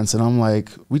check once, and I'm like,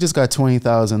 we just got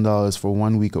 $20,000 for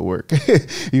 1 week of work,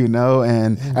 you know?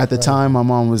 And at the time, my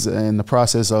mom was in the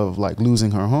process of like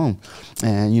losing her home.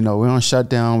 And, you know, we're on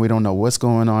shutdown. We don't know what's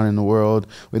going on in the world.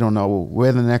 We don't know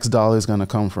where the next dollar is going to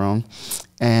come from.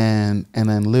 And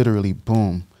then literally,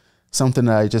 boom, something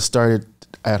that I just started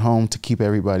at home to keep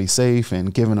everybody safe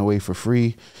and giving away for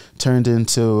free turned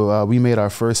into, we made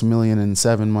our first $1 million in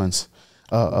 7 months.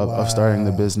 Of starting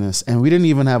the business. And we didn't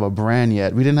even have a brand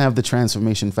yet. We didn't have the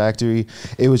transformation factory.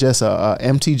 It was just a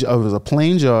empty, it was a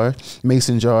plain jar,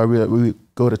 mason jar. We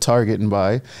go to Target and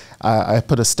buy. I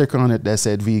put a sticker on it that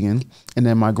said vegan. And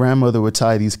then my grandmother would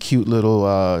tie these cute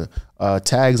little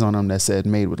tags on them that said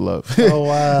made with love. Oh,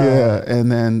 wow. Yeah.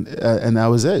 And then, and that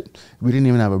was it. We didn't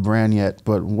even have a brand yet.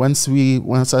 But once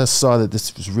I saw that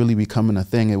this was really becoming a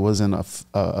thing, it wasn't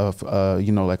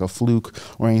you know, like a fluke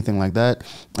or anything like that.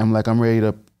 I'm like, I'm ready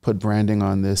to put branding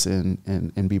on this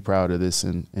and be proud of this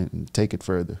and take it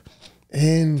further.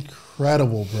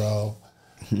 Incredible, bro.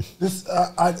 This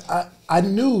I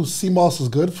knew CMOS was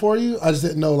good for you. I just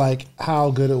didn't know like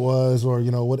how good it was or, you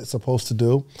know, what it's supposed to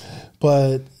do.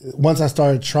 But once I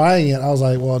started trying it, I was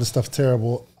like, well, this stuff's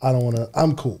terrible. I don't want to,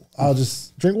 I'm cool. I'll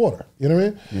just drink water. You know what I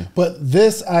mean? Yeah. But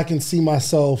this, I can see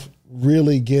myself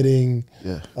really getting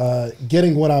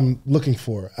what I'm looking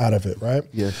for out of it, right?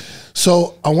 Yeah.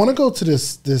 So I want to go to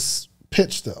this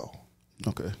pitch though.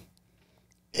 Okay.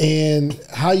 And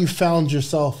how you found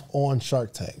yourself on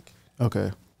Shark Tank.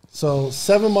 Okay. So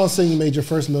 7 months in, you made your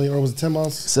first $1 million, or was it 10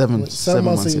 months? 7 months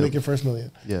in, you yeah. make your first $1 million.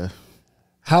 Yeah.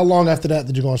 How long after that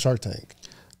did you go on Shark Tank?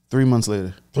 3 months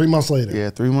later. 3 months later. Yeah,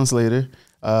 3 months later.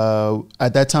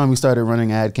 At that time, we started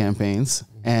running ad campaigns,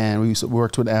 and we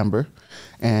worked with Amber,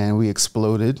 and we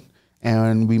exploded,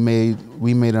 and we made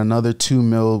another $2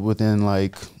 million within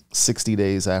like 60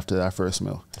 days after our first $1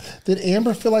 million. Did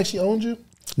Amber feel like she owned you?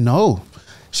 No.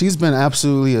 She's been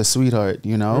absolutely a sweetheart,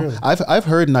 you know. Really? I've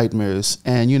heard nightmares,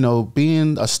 and you know,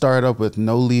 being a startup with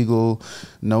no legal,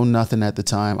 no nothing at the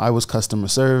time. I was customer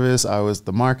service, I was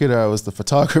the marketer, I was the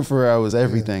photographer, I was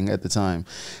everything at the time.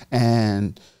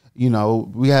 And you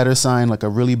know, we had her sign like a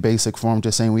really basic form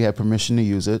just saying we had permission to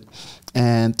use it.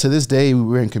 And to this day, we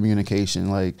were in communication.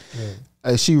 Like,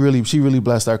 she really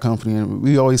blessed our company, and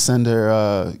we always send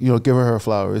her, you know, give her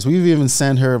flowers. We've even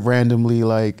sent her randomly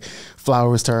like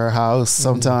flowers to her house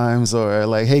sometimes, or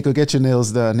like, hey, go get your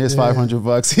nails done. Here's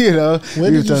 $500, you know.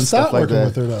 When did you stop working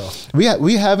with her though?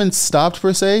 We haven't stopped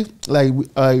per se. Like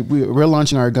we're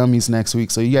launching our gummies next week,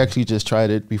 so you actually just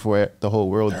tried it before the whole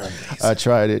world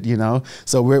tried it, you know.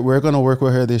 So we're gonna work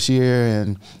with her this year,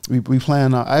 and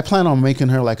I plan on making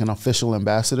her like an official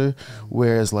ambassador,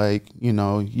 whereas like, you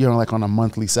know, you're like on a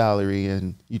monthly salary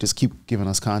and you just keep giving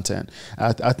us content.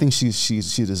 I think she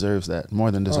deserves that,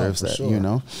 more than deserves that, sure. you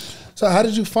know. So how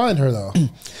did you find her though?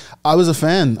 I was a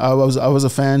fan. I was a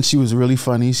fan. She was really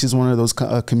funny. She's one of those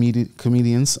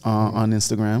comedians on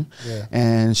Instagram,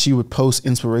 and she would post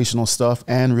inspirational stuff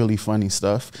and really funny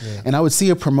stuff. And I would see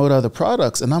her promote other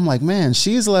products, and I'm like, man,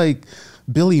 she's like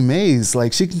Billy Mays.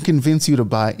 Like, she can convince you to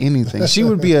buy anything. She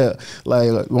would be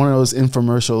like one of those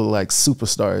infomercial like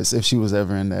superstars if she was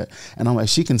ever in that. And I'm like,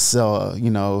 she can sell,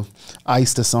 you know,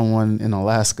 ice to someone in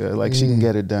Alaska. Like, she can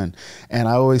get it done. And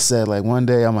I always said, like, one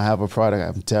day I'm gonna have a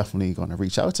product, I'm definitely gonna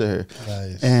reach out to her.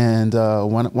 Nice. And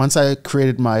once I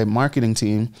created my marketing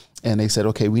team, and they said,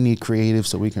 okay, we need creative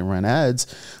so we can run ads.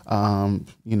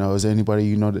 You know, is there anybody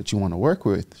you know that you want to work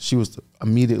with? She was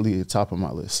immediately at the top of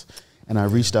my list. And I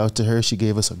reached out to her. She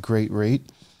gave us a great rate.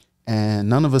 And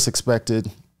none of us expected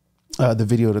the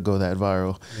video to go that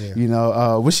viral. You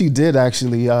know, what she did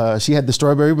actually, she had the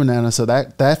strawberry banana, so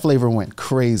that flavor went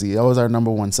crazy. That was our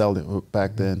 #1 seller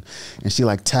back then. And she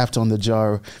like tapped on the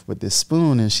jar with this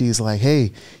spoon, and she's like,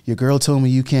 "Hey, your girl told me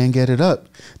you can't get it up.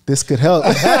 This could help."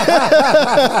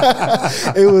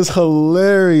 It was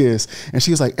hilarious. And she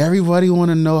was like, "Everybody want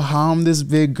to know how I'm this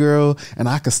big girl and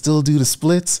I could still do the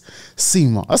splits?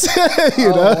 CMOS." You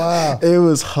know? Wow. It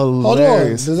was hilarious. Hold on.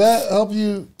 Does that help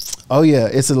you? Oh yeah,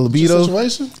 it's a libido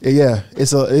situation. Yeah,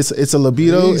 it's a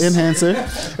libido Reese. enhancer.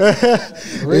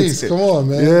 Reese, come on,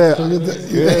 man.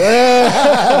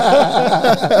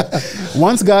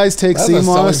 Once guys take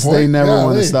CMOS, they never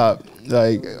want to stop.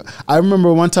 Like, I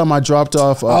remember one time I dropped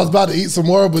off. I was about to eat some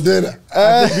more, but then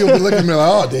I think people were looking at me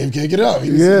like, "Oh, Dave can't get it up."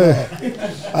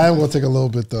 I am gonna take a little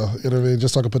bit though. You know what I mean?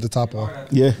 Just so I can put the top on.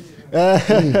 Yeah.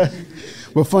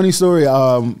 But funny story,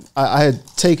 I had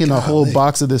taken a whole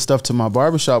box of this stuff to my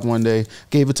barbershop one day,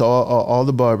 gave it to all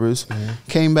the barbers,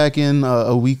 came back in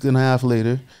a week and a half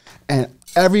later, and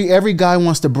every guy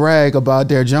wants to brag about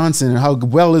their Johnson and how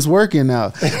well it's working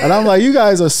now. And I'm like, you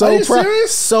guys are so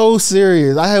serious? So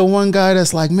serious. I had one guy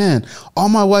that's like, "Man, all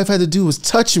my wife had to do was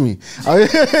touch me."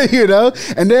 You know?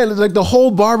 And then like the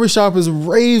whole barbershop is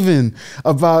raving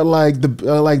about like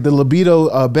the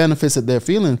libido benefits that they're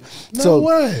feeling. No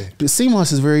way. The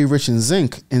CMOS is very rich in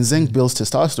zinc, and zinc builds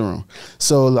testosterone.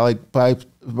 So like by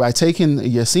taking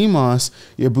your CMOS,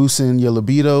 you're boosting your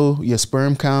libido, your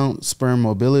sperm count, sperm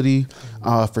mobility,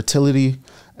 fertility.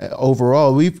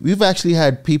 Overall, we've actually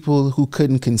had people who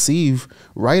couldn't conceive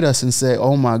write us and say,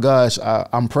 "Oh my gosh,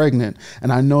 I'm pregnant,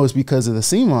 and I know it's because of the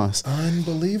CMOS."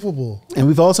 Unbelievable. And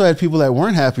we've also had people that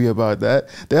weren't happy about that.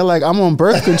 They're like, "I'm on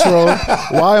birth control.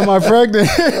 Why am I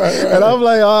pregnant?" Right. And I'm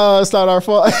like, "Oh, it's not our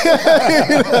fault."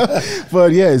 You know?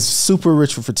 But yeah, it's super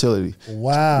rich for fertility.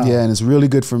 Wow. Yeah, and it's really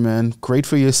good for men. Great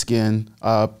for your skin.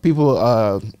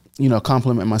 People you know,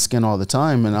 compliment my skin all the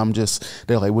time, and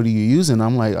they're like, "What are you using?"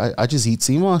 I'm like, I just eat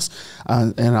CMOS,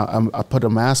 and I put a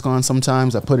mask on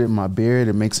sometimes. I put it in my beard.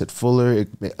 It makes it fuller. It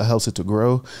helps it to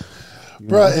grow.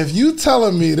 Bro, if you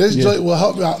telling me this joint will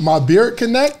help my beard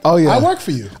connect, I work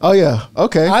for you. Oh yeah,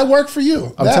 okay. I work for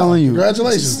you. I'm telling you.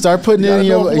 Congratulations. Start putting it in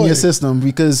your system,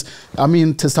 because I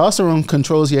mean, testosterone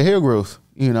controls your hair growth,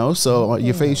 you know, so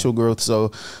your facial growth.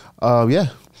 So yeah.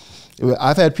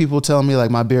 I've had people tell me like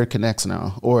my beard connects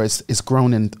now, or it's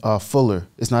grown in fuller.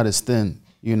 It's not as thin,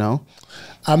 you know?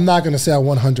 I'm not going to say I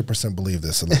 100% believe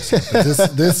this,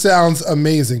 Alexiou. This sounds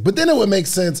amazing. But then it would make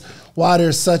sense why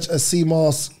there's such a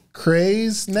CMOS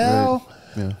craze now.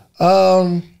 Right. Yeah.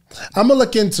 I'm going to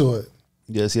look into it.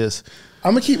 Yes.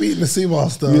 I'm going to keep eating the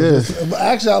CMOS stuff. Yeah.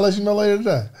 Actually, I'll let you know later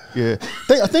today. Yeah.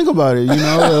 Think about it, you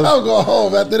know? I'll go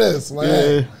home after this. Like,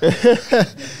 yeah.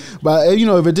 But, you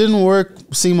know, if it didn't work,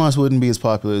 CMOS wouldn't be as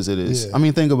popular as it is. Yeah. I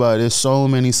mean, think about it. There's so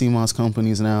many CMOS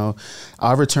companies now.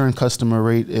 Our return customer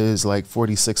rate is like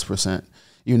 46%.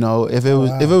 You know, if it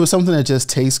was something that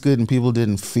just tastes good and people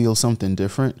didn't feel something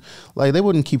different, like they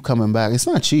wouldn't keep coming back. It's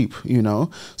not cheap, you know,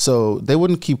 so they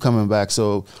wouldn't keep coming back.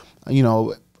 So, you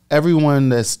know, everyone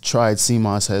that's tried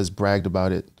CMOS has bragged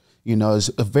about it. You know,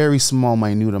 it's a very small,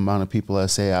 minute amount of people that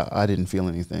say I didn't feel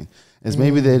anything. Is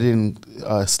maybe they didn't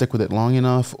stick with it long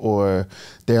enough, or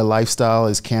their lifestyle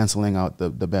is canceling out the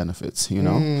benefits, you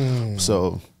know?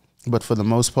 So, but for the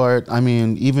most part, I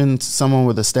mean, even someone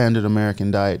with a standard American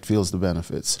diet feels the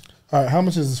benefits. All right, how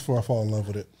much is this before I fall in love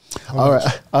with it? All right.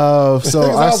 So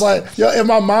I was like, yo, in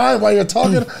my mind while you're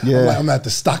talking, Yeah. I'm like, I'm gonna have to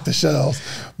stock the shelves.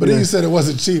 But then you said it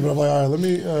wasn't cheap. And I'm like, all right, let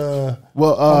me.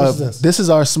 Well, this is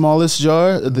our smallest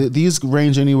jar. These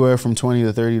range anywhere from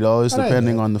 $20 to $30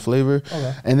 depending on the flavor.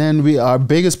 Okay. And then our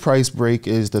biggest price break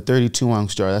is the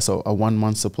 32-ounce jar. That's a 1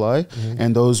 month supply,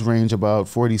 and those range about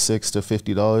 $46 to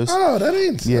 $50. Oh, that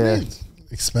ain't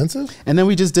expensive. And then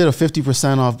we just did a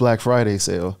 50% off Black Friday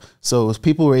sale. So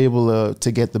people were able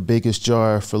to get the biggest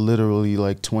jar for literally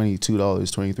like $22,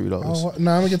 $23. Oh,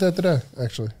 no, I'm gonna get that today,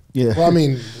 actually. Yeah. Well, I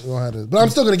mean, we don't have to, but I'm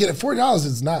still gonna get it. $40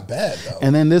 is not bad though.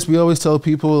 And then we always tell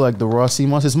people like the raw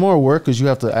CMOS, it's more work because you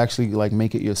have to actually like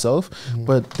make it yourself.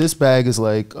 But this bag is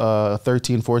like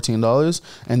 $13, $14,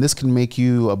 and this can make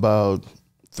you about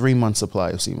 3 months supply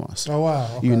of CMOS. Oh wow!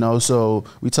 Okay. You know, so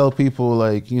we tell people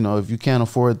like, you know, if you can't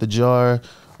afford the jar,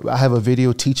 I have a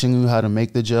video teaching you how to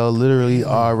make the gel, literally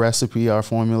our recipe, our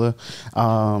formula,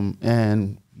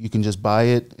 and you can just buy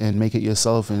it and make it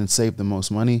yourself and save the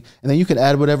most money. And then you can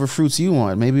add whatever fruits you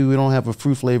want. Maybe we don't have a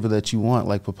fruit flavor that you want,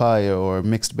 like papaya or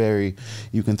mixed berry.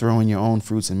 You can throw in your own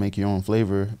fruits and make your own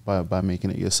flavor by making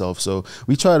it yourself. So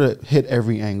we try to hit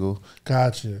every angle.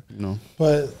 Gotcha. You know,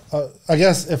 but I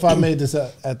guess if I made this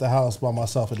at the house by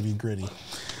myself, it'd be gritty.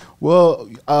 Well,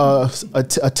 a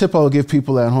tip I'll give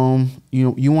people at home,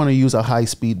 you want to use a high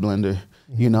speed blender.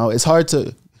 You know, it's hard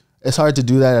to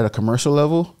do that at a commercial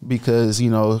level because,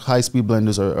 high speed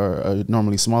blenders are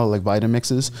normally smaller, like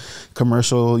Vitamixes.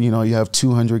 Commercial, you have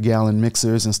 200-gallon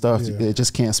mixers and stuff. Yeah. It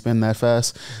just can't spin that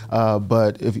fast.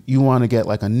 But if you want to get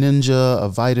like a Ninja, a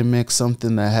Vitamix,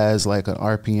 something that has like an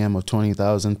RPM of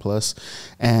 20,000 plus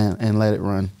and let it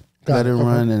run. Let it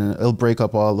run, and it'll break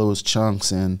up all those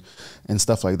chunks and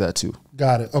stuff like that too.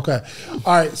 Got it. Okay.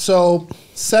 All right. So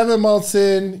 7 months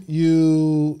in,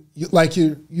 you make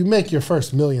your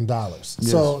first $1 million. Yes.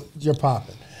 So you're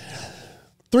popping.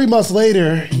 3 months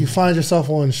later, you find yourself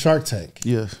on Shark Tank.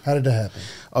 Yeah. How did that happen?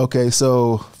 Okay,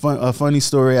 so a funny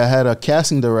story. I had a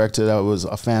casting director that was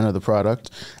a fan of the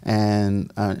product, and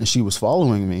she was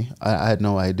following me. I had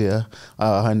no idea.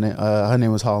 Her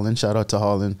name was Holland. Shout out to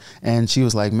Holland. And she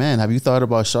was like, "Man, have you thought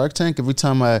about Shark Tank? Every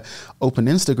time I open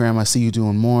Instagram, I see you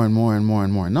doing more and more and more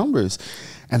and more numbers."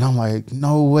 And I'm like,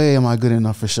 no way am I good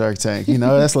enough for Shark Tank.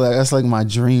 That's like my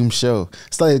dream show.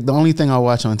 It's like the only thing I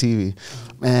watch on TV.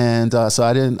 And so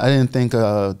I didn't think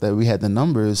that we had the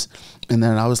numbers. And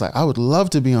then I was like, I would love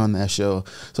to be on that show.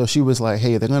 So she was like,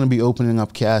 hey, they're going to be opening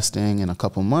up casting in a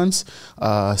couple months.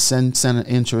 Send an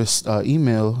interest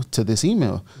email to this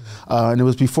email. And it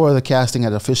was before the casting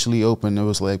had officially opened. It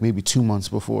was like maybe 2 months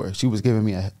before. She was giving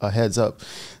me a heads up.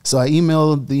 So I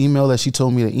emailed the email that she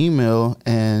told me to email,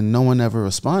 and no one ever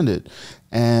responded.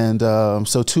 And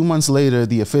so 2 months later,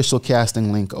 the official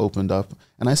casting link opened up.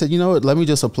 And I said, you know what, let me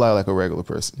just apply like a regular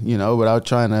person, without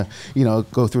trying to,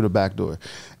 go through the back door.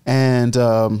 And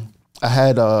I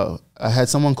had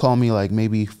someone call me like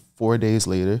maybe 4 days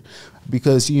later,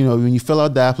 because when you fill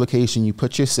out the application, you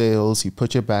put your sales, you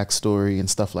put your backstory and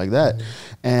stuff like that.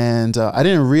 Mm-hmm. And I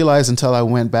didn't realize until I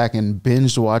went back and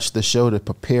binge watched the show to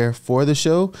prepare for the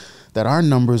show that our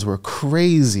numbers were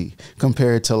crazy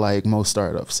compared to like most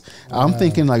startups. Wow. I'm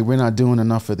thinking like we're not doing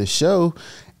enough for the show,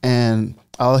 and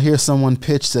I'll hear someone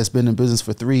pitch that's been in business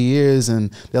for 3 years,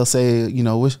 and they'll say,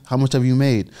 how much have you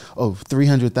made? Oh,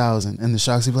 300,000. And the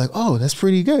Sharks will be like, oh, that's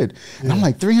pretty good. Yeah. And I'm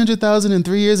like, 300,000 in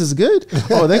 3 years is good?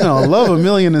 Oh, they're going to love $1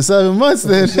 million in 7 months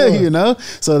then, sure.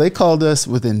 So they called us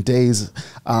within days,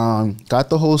 got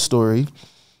the whole story,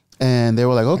 and they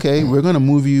were like, okay, we're going to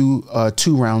move you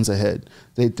 2 rounds ahead.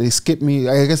 They skipped me.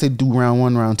 I guess they do round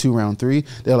 1, round 2, round 3.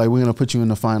 They're like, we're going to put you in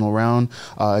the final round.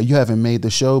 You haven't made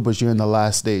the show, but you're in the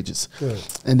last stages. Good.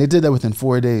 And they did that within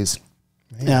 4 days.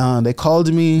 They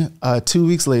called me 2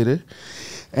 weeks later,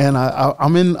 and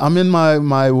I'm in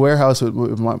my warehouse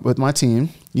with my team.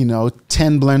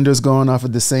 10 blenders going off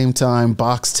at the same time,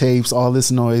 box tapes, all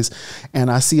this noise.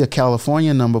 And I see a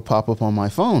California number pop up on my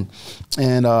phone.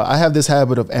 And I have this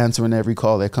habit of answering every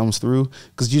call that comes through,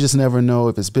 because you just never know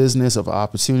if it's business, of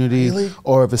opportunity, really?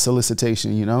 Or if it's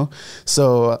solicitation,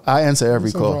 So I answer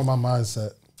every call. What's wrong with my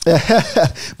mindset?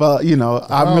 Well,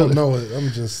 I don't know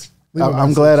it.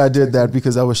 I'm glad I did that,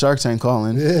 because I was Shark Tank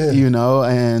calling,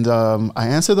 and I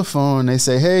answer the phone. They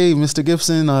say, hey, Mr.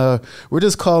 Gibson, we're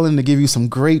just calling to give you some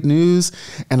great news.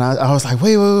 And I was like,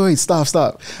 wait,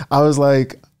 stop. I was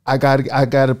like, I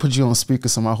got to put you on speaker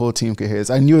so my whole team could hear this.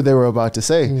 I knew what they were about to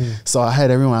say. So I had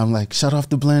everyone, I'm like, shut off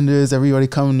the blenders, everybody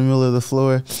come in the middle of the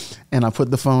floor. And I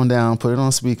put the phone down, put it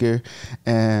on speaker,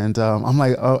 and I'm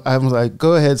like,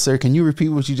 go ahead, sir, can you repeat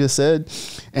what you just said?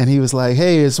 And he was like,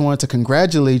 hey, I just wanted to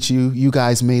congratulate you. You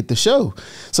guys made the show.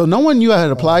 So no one knew I had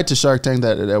applied to Shark Tank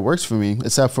that works for me,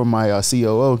 except for my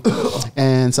COO.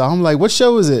 And so I'm like, what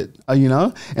show is it?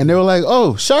 And they were like,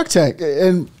 oh, Shark Tank.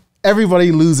 And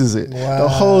everybody loses it. Wow. The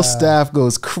whole staff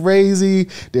goes crazy.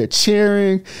 They're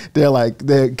cheering.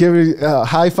 They're giving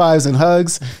high fives and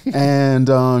hugs.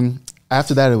 And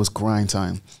after that, it was grind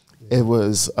time. It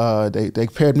was they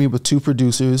paired me with 2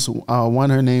 producers. One,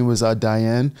 her name was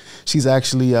Diane. She's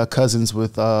actually cousins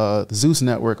with the Zeus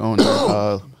Network owner,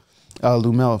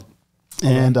 Lumel.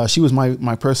 And she was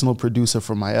my personal producer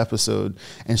for my episode,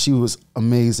 and she was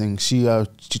amazing. She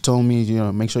told me,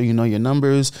 make sure you know your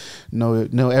numbers, know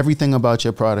everything about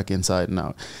your product inside and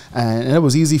out. And it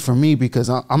was easy for me, because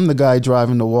I'm the guy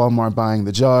driving to Walmart buying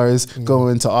the jars,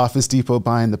 going to Office Depot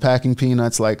buying the packing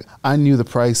peanuts. Like, I knew the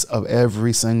price of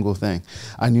every single thing.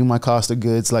 I knew my cost of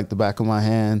goods like the back of my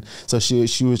hand. So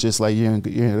she was just like, you're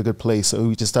in a good place. So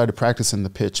we just started practicing the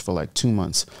pitch for like 2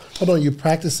 months. Hold on, you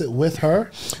practice it with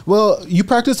her? Well, you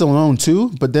practice alone too,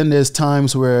 but then there's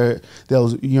times where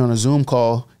you're on a Zoom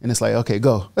call and it's like, okay,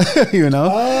 go, you know?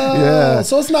 Yeah.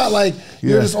 So it's not like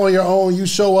you're just on your own, you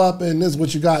show up and this is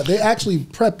what you got. They actually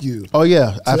prep you. Oh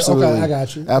yeah, absolutely. Okay, I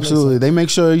got you. Absolutely. They make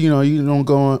sure, you know, you don't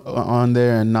go on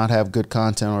there and not have good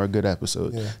content or a good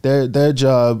episode. Yeah. Their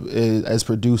job as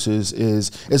producers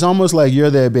is, it's almost like you're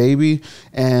their baby,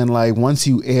 and like once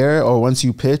you air or once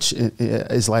you pitch,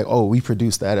 it's like, oh, we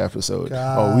produced that episode.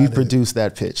 We produced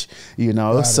that pitch, you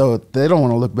know? So they don't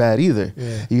want to look bad either,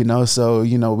 you know? So,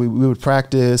 you know, we would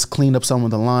practice, clean up some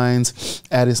of the lines,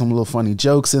 added some little funny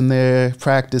jokes in there,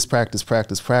 practice.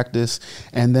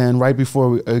 And then right before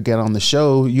we get on the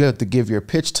show, you have to give your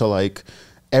pitch to like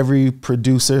every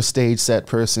producer, stage set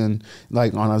person,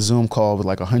 like on a Zoom call with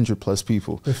like 100+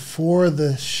 people. Before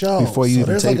the show. Before you even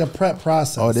there's like a prep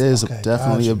process. Oh, it is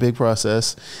definitely a big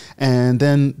process. And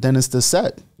then it's the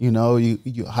set. You know, you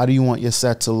how do you want your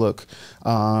set to look?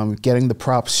 Getting the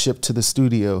props shipped to the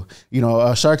studio. You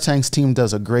know, Shark Tank's team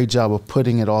does a great job of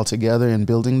putting it all together and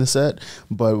building the set,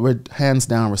 but we're hands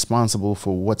down responsible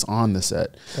for what's on the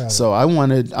set. So I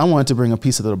wanted to bring a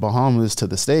piece of the Bahamas to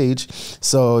the stage.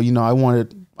 So, you know, I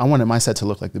wanted my set to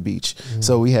look like the beach.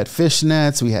 So we had fish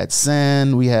nets, we had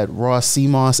sand, we had raw sea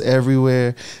moss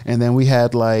everywhere, and then we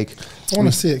had like... I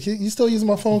want to see it. You still using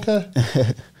my phone, Kai?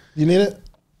 You need it?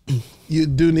 You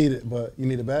do need it, but you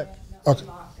need it back? Okay.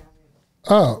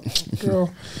 Oh,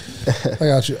 girl. I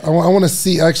got you. I want to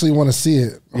see, actually want to see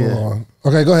it. Hold on.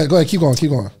 Okay, go ahead. Keep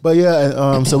going. But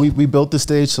yeah, so we built the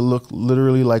stage to look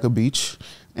literally like a beach.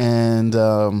 And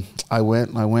I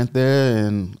went there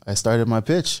and I started my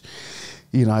pitch.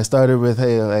 You know, I started with,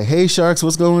 hey, Sharks,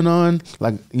 what's going on?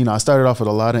 Like, you know, I started off with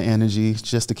a lot of energy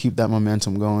just to keep that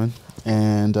momentum going.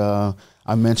 And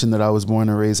I mentioned that I was born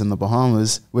and raised in the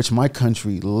Bahamas, which my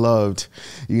country loved.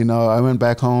 You know, I went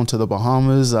back home to the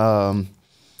Bahamas,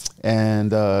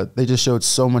 and they just showed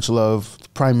so much love. The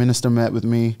Prime Minister met with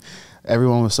me.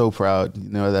 Everyone was so proud,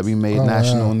 you know, that we made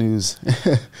national news.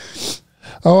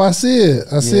 Oh, I see it.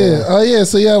 I see it. Oh, yeah.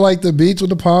 So, yeah, like the beach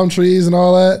with the palm trees and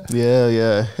all that.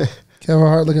 Yeah. Kevin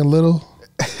Hart looking little.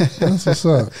 That's what's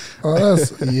up. Oh,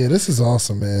 this is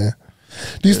awesome, man.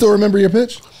 Do you still remember your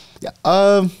pitch?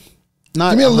 Yeah.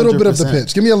 Not Give me a little 100%. bit of the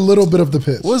pitch. Give me a little bit of the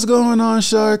pitch. What's going on,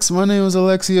 Sharks? My name is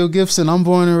Alexiou Gibson. I'm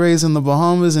born and raised in the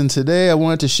Bahamas, and today I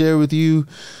wanted to share with you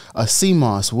a sea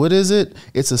moss. What is it?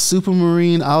 It's a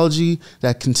supermarine algae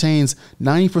that contains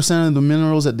 90% of the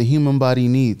minerals that the human body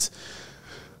needs.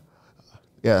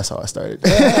 Yeah, that's how I started.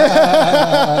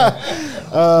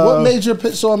 What made your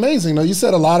pitch so amazing? Though you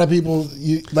said a lot of people,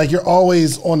 you're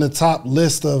always on the top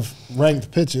list of ranked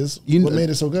pitches. What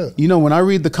made it so good? You know, when I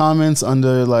read the comments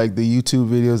under like the YouTube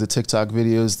videos, the TikTok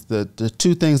videos, the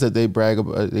two things that they brag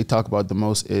about, they talk about the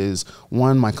most is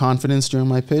one, my confidence during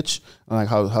my pitch, like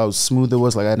how smooth it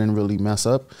was, like I didn't really mess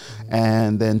up,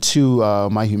 and then two,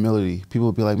 my humility. People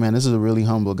would be like, man, this is a really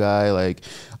humble guy. Like,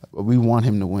 we want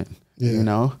him to win. You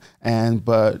know,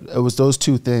 but it was those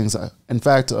two things. In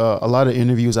fact, a lot of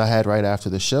interviews I had right after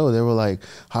the show, they were like,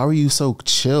 how are you so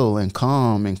chill and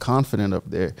calm and confident up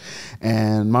there?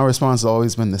 And my response has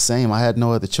always been the same. I had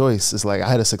no other choice. It's like I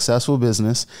had a successful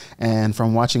business, and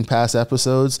from watching past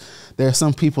episodes, there are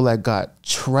some people that got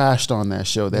trashed on that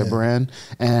show, their brand,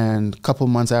 and a couple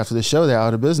months after the show, they're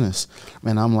out of business.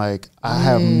 And I'm like, I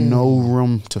have no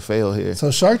room to fail here.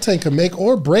 So Shark Tank can make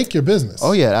or break your business.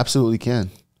 Oh yeah, it absolutely can.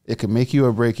 It could make you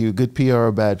or break you, good PR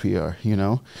or bad PR, you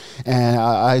know? And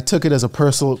I took it as a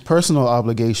personal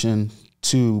obligation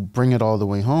to bring it all the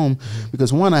way home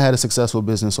because one, I had a successful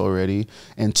business already.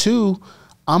 And two,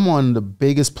 I'm on the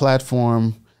biggest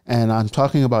platform, and I'm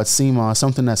talking about CMOS,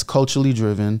 something that's culturally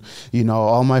driven. You know,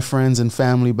 all my friends and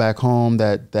family back home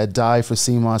that die for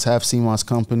CMOS, have CMOS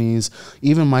companies.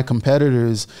 Even my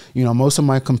competitors, you know, most of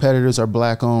my competitors are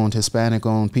Black owned, Hispanic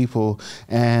owned people.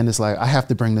 And it's like, I have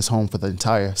to bring this home for the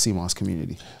entire CMOS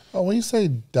community. Oh, when you say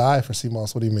die for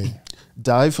CMOS, what do you mean?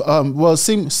 Dive. Well,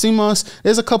 CMOS,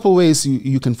 there's a couple ways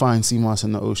you can find CMOS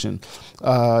in the ocean.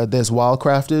 There's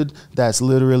wildcrafted, that's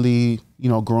literally, you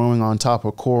know, growing on top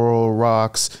of coral,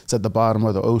 rocks. It's at the bottom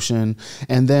of the ocean.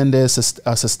 And then there's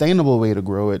a sustainable way to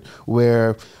grow it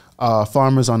where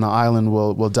farmers on the island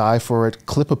will dive for it,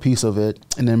 clip a piece of it,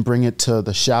 and then bring it to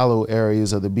the shallow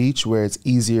areas of the beach where it's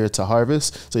easier to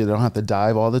harvest, so you don't have to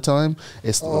dive all the time.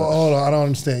 Hold on, I don't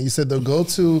understand. You said they'll go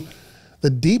to the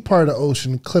deep part of the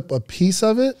ocean, clip a piece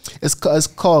of it? It's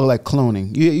called like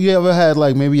cloning. You ever had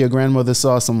like maybe your grandmother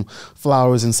saw some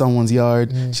flowers in someone's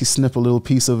yard, she snip a little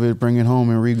piece of it, bring it home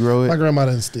and regrow it? My grandma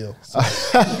didn't steal. So.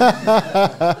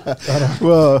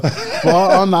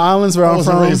 well, on the islands where I'm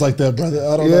from. I wasn't raised like that, brother.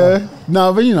 I don't know.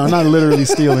 No, but not literally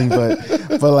stealing,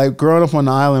 but like growing up on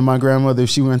the island, my grandmother,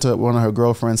 she went to one of her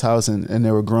girlfriend's house and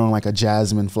they were growing like a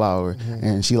jasmine flower,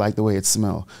 and she liked the way it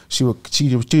smelled. She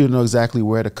didn't know exactly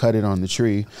where to cut it on the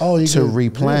tree to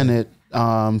replant it.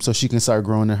 So she can start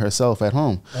growing it herself at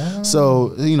home. Oh.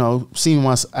 So, sea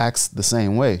moss acts the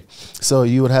same way. So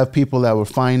you would have people that would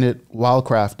find it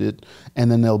wildcrafted,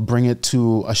 and then they'll bring it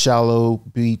to a shallow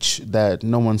beach that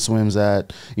no one swims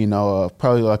at,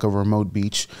 probably like a remote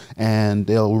beach, and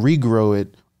they'll regrow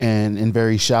it and in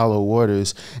very shallow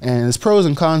waters. And there's pros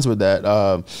and cons with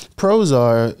that. Pros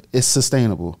are it's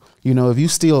sustainable. If you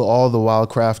steal all the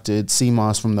wild-crafted sea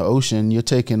moss from the ocean, you're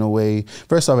taking away.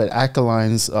 First off, it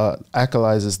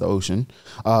alkalizes the ocean.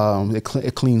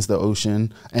 It cleans the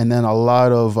ocean, and then a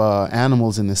lot of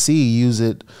animals in the sea use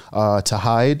it to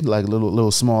hide, like little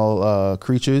small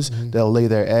creatures. Mm-hmm. They'll lay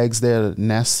their eggs there,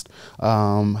 nest,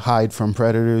 hide from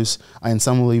predators, and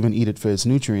some will even eat it for its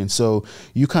nutrients. So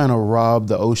you kind of rob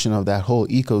the ocean of that whole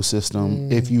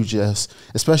ecosystem if you just,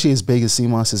 especially as big as sea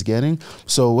moss is getting.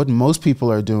 So what most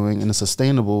people are doing in a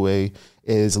sustainable way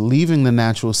is leaving the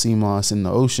natural sea moss in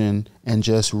the ocean and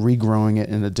just regrowing it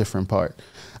in a different part.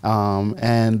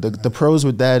 And the pros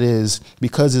with that is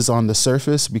because it's on the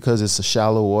surface, because it's a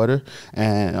shallow water,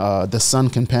 and the sun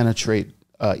can penetrate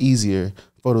easier,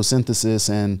 photosynthesis,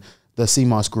 and the sea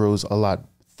moss grows a lot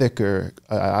thicker.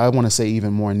 I want to say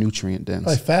even more nutrient dense.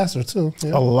 Like faster too.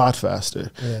 Yeah. A lot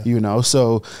faster. Yeah.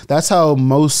 So that's how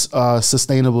most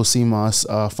sustainable sea moss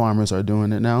farmers are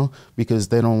doing it now, because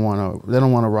they don't want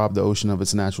to rob the ocean of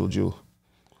its natural jewel.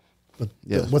 But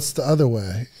what's the other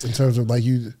way in terms of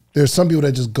there's some people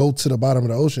that just go to the bottom of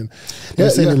the ocean. They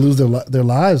say they lose their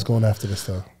lives going after this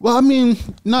stuff. Well, I mean,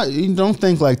 you don't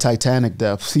think like Titanic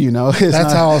depths,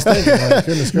 That's how I was thinking. Like,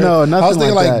 goodness no, nothing I was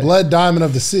thinking like that. Blood Diamond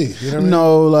of the Sea. You know what I mean?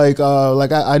 No,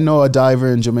 like I know a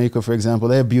diver in Jamaica, for example.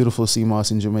 They have beautiful sea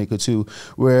moss in Jamaica too,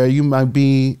 where you might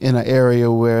be in an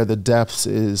area where the depths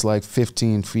is like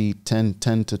 15 feet, 10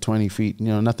 to 20 feet.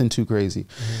 Nothing too crazy,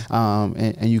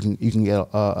 and you can get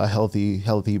a healthy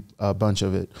bunch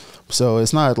of it. So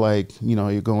it's not like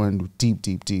you're going deep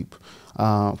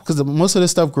because most of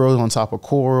this stuff grows on top of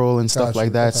coral and stuff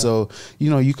like that. Okay. So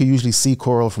you can usually see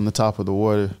coral from the top of the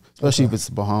water, especially if it's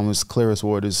the Bahamas, clearest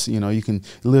waters. You can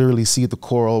literally see the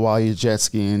coral while you're jet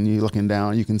skiing. You're looking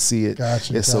down, you can see it.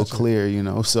 It's so clear.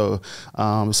 So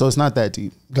it's not that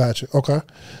deep. Gotcha. Okay.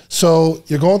 So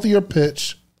you're going through your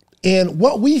pitch, and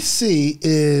what we see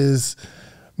is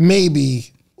maybe.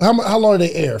 How long did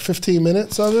they air? 15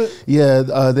 minutes of it? Yeah,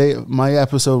 my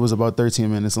episode was about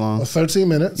 13 minutes long. 13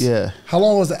 minutes? Yeah. How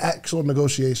long was the actual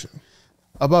negotiation?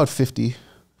 About 50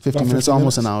 minutes,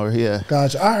 almost an hour, yeah.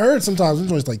 Gotcha. I heard sometimes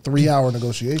it's like 3-hour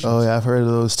negotiations. Oh, yeah, I've heard of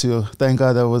those too. Thank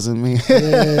God that wasn't me.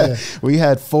 Yeah. We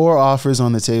had 4 offers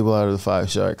on the table out of the 5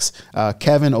 sharks.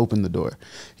 Kevin opened the door.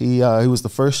 He was the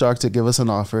first shark to give us an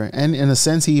offer, and in a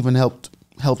sense, he even helped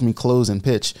me close and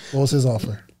pitch. What was his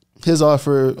offer? His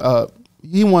offer...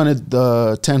 he wanted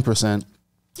the 10%,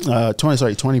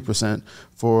 20%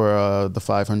 for the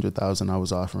 $500,000 I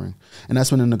was offering, and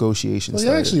that's when the negotiations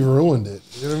started. He actually ruined it.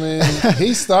 You know what I mean?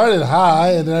 He started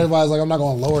high, and then everybody's like, "I'm not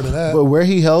going to lower to that." But where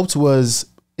he helped was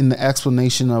in the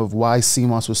explanation of why sea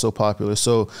moss was so popular.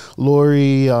 So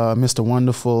Lori, Mr.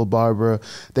 Wonderful, Barbara,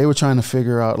 they were trying to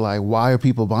figure out like why are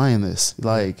people buying this,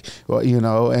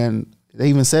 and. They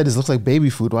even said, this looks like baby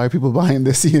food. Why are people buying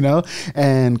this,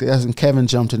 And Kevin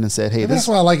jumped in and said, hey, that's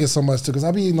why I like it so much, too, because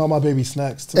I be eating all my baby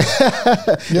snacks, too.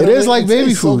 It is like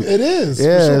baby food. It is.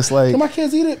 Yeah, sure. It's like... Can my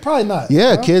kids eat it? Probably not.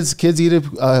 Yeah, kids eat it.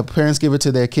 Parents give it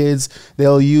to their kids.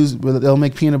 They'll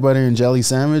make peanut butter and jelly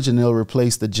sandwich, and they'll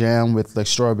replace the jam with like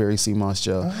strawberry sea moss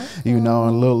gel,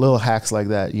 and little hacks like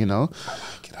that,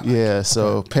 Yeah,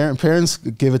 so parents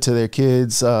give it to their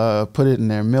kids, put it in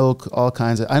their milk, all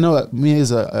kinds of. I know me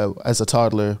as a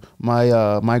toddler,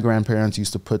 my grandparents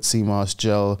used to put sea moss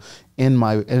gel in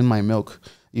my milk,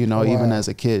 even as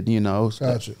a kid,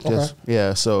 Gotcha. Okay.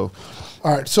 Yeah, so.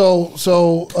 All right, so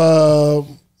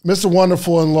Mr.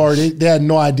 Wonderful and Laurie, they had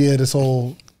no idea this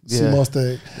whole sea moss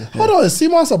thing. Hold on, is sea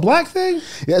moss a black thing?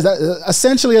 Yeah,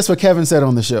 essentially that's what Kevin said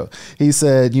on the show. He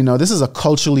said, this is a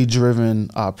culturally driven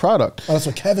product. Oh, that's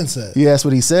what Kevin said. Yeah, that's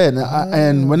what he said.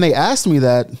 And when they asked me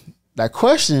that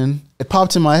question, it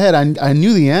popped in my head. I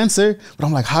knew the answer, but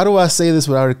I'm like, how do I say this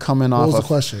without it coming off? What was the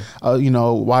question?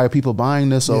 Why are people buying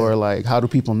this, or like, how do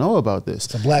people know about this?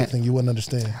 It's a black thing you wouldn't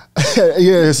understand. Yeah,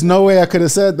 there's no way I could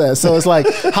have said that. So it's like,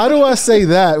 how do I say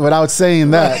that without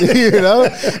saying that?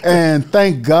 And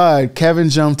thank God Kevin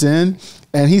jumped in.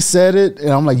 And he said it, and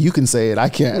I'm like, you can say it, I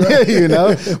can't, you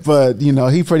know? But, you know,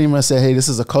 he pretty much said, hey, this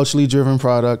is a culturally driven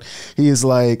product. He is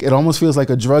like, it almost feels like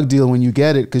a drug deal when you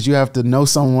get it, because you have to know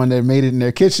someone that made it in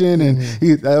their kitchen. And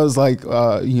that was like,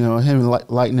 you know, him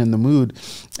lightening the mood.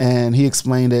 And he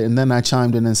explained it, and then I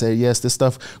chimed in and said, yes, this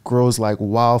stuff grows like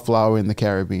wildflower in the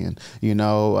Caribbean, you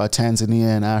know,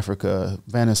 Tanzania and Africa,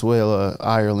 Venezuela,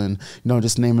 Ireland, you know,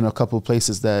 just naming a couple of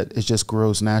places that it just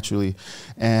grows naturally.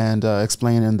 And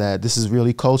explaining that this is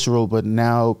really cultural, but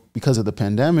now because of the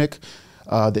pandemic,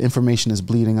 the information is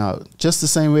bleeding out. Just the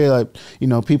same way, like, you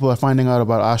know, people are finding out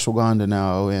about ashwagandha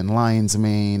now and lion's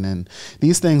mane, and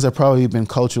these things have probably been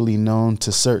culturally known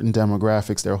to certain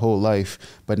demographics their whole life,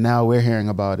 but now we're hearing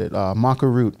about it. Maca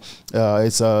root,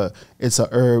 it's a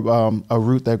herb, a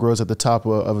root that grows at the top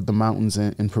of the mountains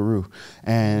in Peru,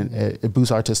 and it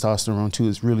boosts our testosterone too.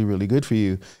 It's really, really good for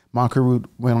you. Maca root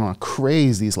went on a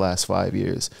craze these last 5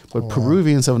 years, but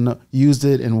Peruvians have used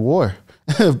it in war.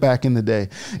 Back in the day,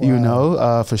 you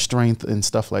know, for strength and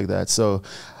stuff like that. So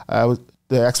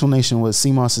the explanation was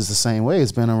sea moss is the same way.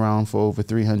 It's been around for over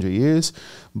 300 years,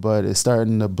 but it's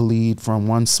starting to bleed from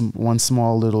one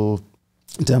small little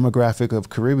demographic of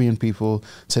Caribbean people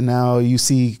to now you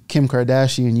see Kim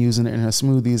Kardashian using it in her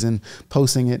smoothies and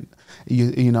posting it,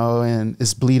 you know, and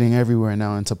it's bleeding everywhere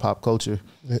now into pop culture.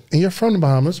 And you're from the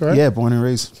Bahamas, right? Yeah, born and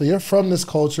raised. So you're from this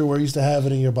culture where you used to have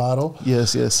it in your bottle.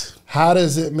 Yes, yes. How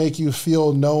does it make you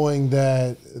feel knowing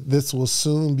that this will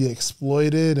soon be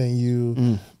exploited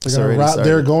and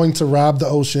they're going to rob the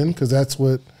ocean, because that's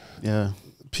what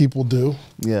people do?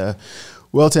 Yeah.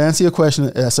 Well, to answer your question,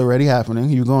 that's already happening.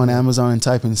 You go on Amazon and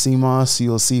type in sea moss,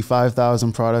 you'll see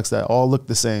 5,000 products that all look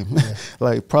the same,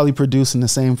 like probably produced in the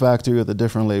same factory with a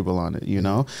different label on it, you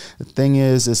know? The thing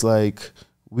is, it's like,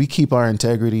 we keep our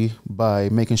integrity by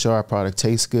making sure our product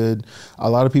tastes good. A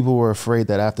lot of people were afraid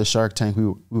that after Shark Tank,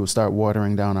 we would start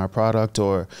watering down our product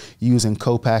or using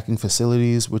co-packing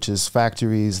facilities, which is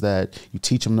factories that you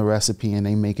teach them the recipe and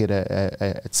they make it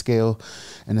at scale.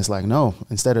 And it's like, no,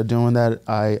 instead of doing that,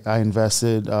 I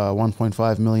invested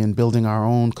 $1.5 million building our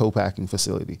own co-packing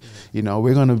facility. You know,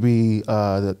 we're going to be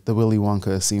the Willy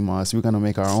Wonka of sea moss. We're going to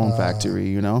make our own factory,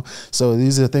 you know? So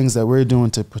these are things that we're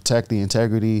doing to protect the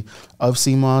integrity of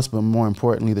sea moss, but more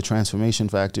importantly, the transformation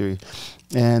factory.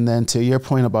 And then to your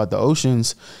point about the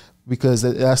oceans, because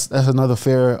that's another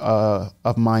fear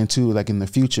of mine too. Like in the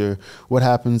future, what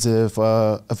happens if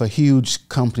a huge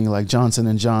company like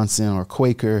Johnson & Johnson or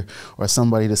Quaker or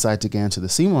somebody decide to get into the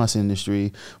sea moss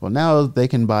industry? Well, now they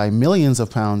can buy millions of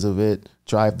pounds of it,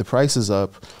 drive the prices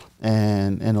up,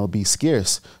 and it'll be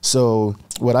scarce. So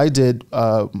what I did,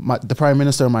 the prime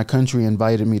minister of my country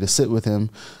invited me to sit with him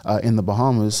in the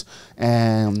Bahamas,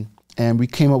 and we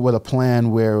came up with a plan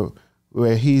where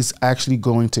he's actually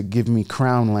going to give me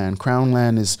crown land. Crown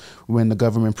land is when the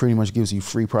government pretty much gives you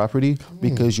free property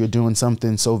because you're doing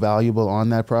something so valuable on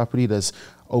that property that's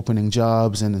opening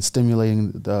jobs and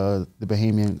stimulating the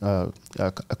Bahamian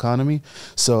economy.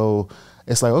 So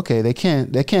it's like, okay, they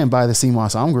can't buy the sea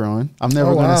moss I'm growing. I'm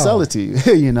never going to sell it to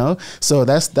you, you know? So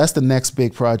that's the next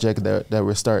big project that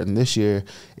we're starting this year,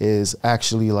 is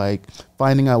actually like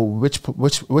finding out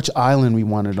which island we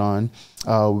want it on,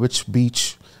 which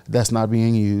beach that's not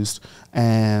being used,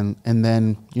 and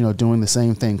then, you know, doing the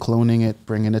same thing, cloning it,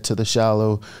 bringing it to the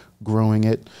shallow, growing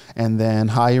it, and then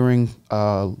hiring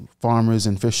farmers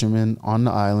and fishermen on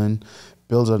the island,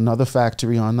 build another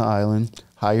factory on the island,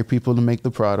 hire people to make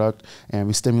the product, and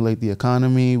we stimulate the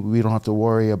economy. We don't have to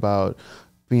worry about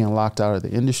being locked out of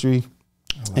the industry.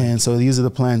 And so these are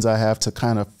the plans I have to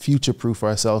kind of future-proof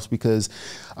ourselves, because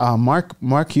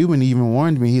Mark Cuban even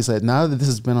warned me. He said, now that this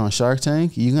has been on Shark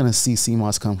Tank, you're going to see sea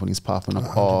moss companies popping up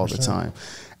 100%. All the time.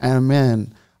 And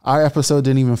man, our episode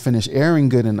didn't even finish airing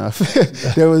good enough.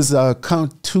 There was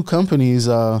two companies,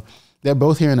 they're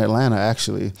both here in Atlanta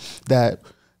actually, that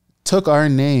took our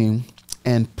name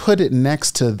and put it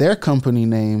next to their company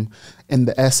name in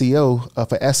the SEO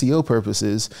for SEO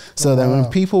purposes, so that when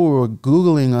people were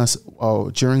Googling us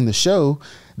during the show,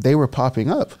 they were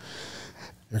popping up.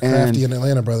 You're crafty in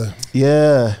Atlanta, brother.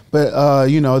 Yeah, but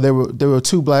you know, there were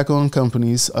two black-owned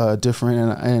companies,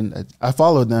 different, and I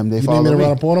followed them. They followed me. You need me to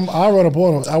run up on them? I'll run up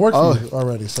on them. I work for you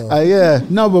already, so yeah.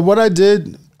 No, but what I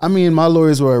did, I mean, my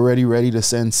lawyers were already ready to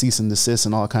send cease and desist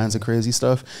and all kinds of crazy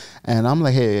stuff. And I'm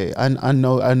like, hey, I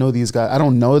know these guys. I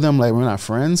don't know them, like we're not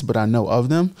friends, but I know of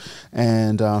them.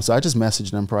 And so I just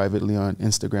messaged them privately on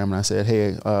Instagram, and I said,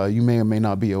 hey, you may or may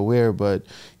not be aware, but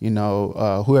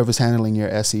whoever's handling your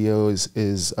SEO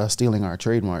is stealing our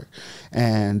trademark.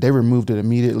 And they removed it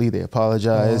immediately. They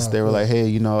apologized. They were like,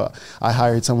 hey, I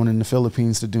hired someone in the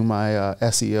Philippines to do my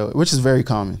SEO, which is very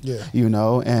common,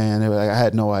 and they were like, I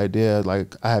had no idea,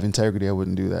 like I have integrity, I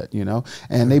wouldn't do that,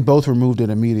 and they both removed it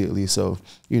immediately. So,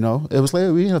 it was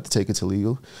like, we didn't have to take it to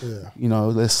legal.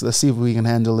 Let's see if we can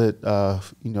handle it,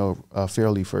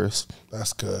 fairly first.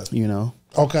 That's good.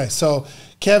 Okay. So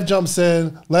Kev jumps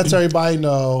in, lets everybody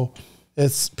know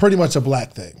it's pretty much a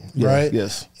black thing, right?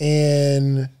 Yes.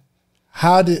 And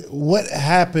what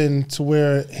happened to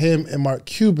where him and Mark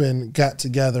Cuban got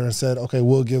together and said, okay,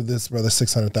 we'll give this brother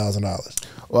 $600,000?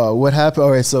 Well, what happened?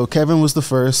 All right, so Kevin was the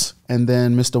first, and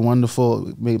then Mr.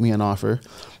 Wonderful made me an offer,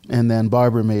 and then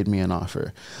Barbara made me an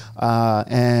offer.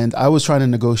 And I was trying to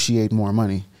negotiate more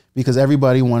money because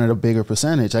everybody wanted a bigger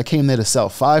percentage. I came there to sell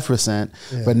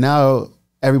 5%, but now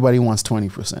everybody wants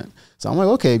 20%. So I'm like,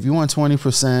 okay, if you want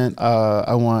 20%,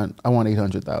 I want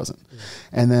 800,000.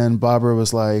 And then Barbara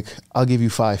was like, I'll give you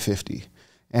 550.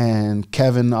 And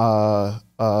Kevin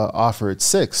offered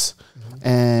 6,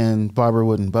 and Barbara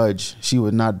wouldn't budge. She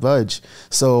would not budge.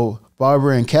 So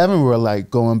Barbara and Kevin were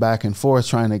like going back and forth,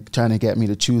 trying to get me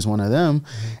to choose one of them.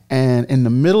 And in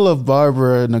the middle of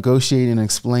Barbara negotiating and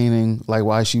explaining like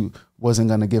why she wasn't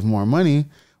going to give more money,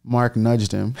 Mark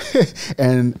nudged him.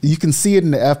 And you can see it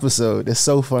in the episode. It's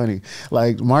so funny.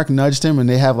 Like Mark nudged him, and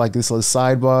they have like this little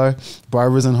sidebar.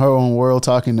 Barbara's in her own world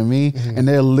talking to me, and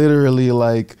they're literally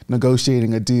like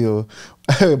negotiating a deal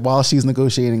while she's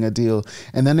negotiating a deal.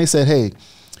 And then they said, hey,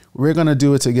 we're going to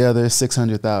do it together,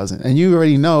 600,000. And you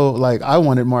already know, like, I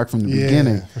wanted Mark from the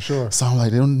beginning. For sure. So I'm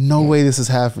like, there's no way this is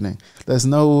happening. There's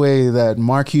no way that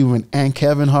Mark Cuban and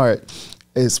Kevin Hart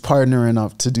is partnering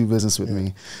up to do business with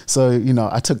me. So,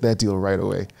 I took that deal right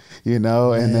away, and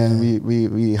then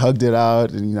we hugged it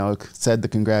out and, said the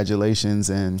congratulations,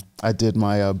 and I did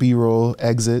my B-roll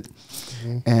exit,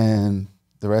 and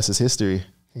the rest is history.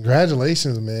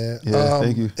 Congratulations, man. Yeah,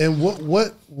 thank you. And what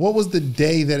was the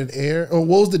day that it aired, or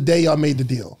what was the day y'all made the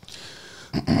deal?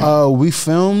 We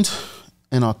filmed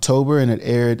in October, and it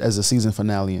aired as a season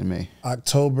finale in May.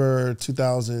 October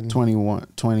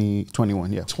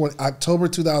 2021, yeah. October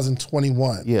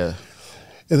 2021. Yeah.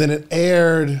 And then it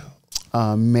aired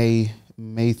May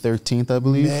 13th, I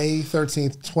believe. May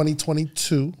 13th,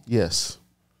 2022. Yes.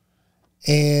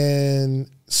 And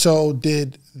so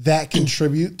did that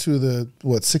contribute to the,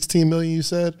 16 million you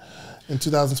said in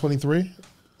 2023?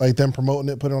 Like them promoting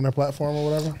it, put it on their platform or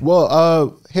whatever?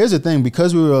 Well, here's the thing.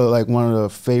 Because we were like one of the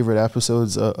favorite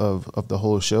episodes of the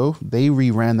whole show, they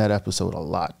reran that episode a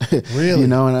lot. Really?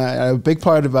 And a big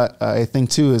part of it, I think,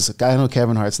 too, is I know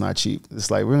Kevin Hart's not cheap. It's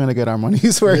like, we're going to get our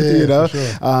money's worth, for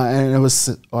sure. And it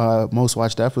was most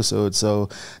watched episode. So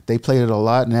they played it a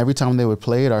lot. And every time they would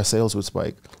play it, our sales would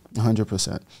spike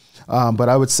 100%. But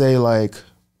I would say, like,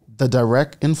 the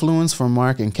direct influence from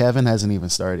Mark and Kevin hasn't even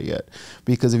started yet.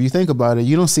 Because if you think about it,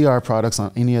 you don't see our products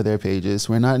on any of their pages.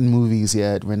 We're not in movies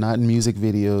yet. We're not in music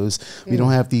videos. We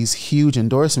don't have these huge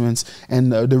endorsements.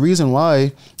 And the reason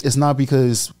why is not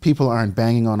because people aren't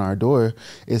banging on our door.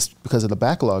 It's because of the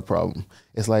backlog problem.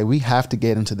 It's like, we have to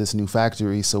get into this new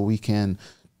factory so we can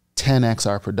 10x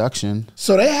our production.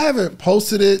 So they haven't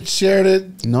posted it, shared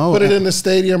it, put it in the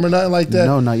stadium or nothing like that?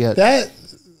 No, not yet.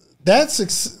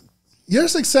 Your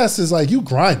success is like you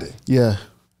grinding. Yeah,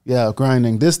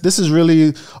 grinding. This is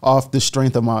really off the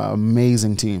strength of my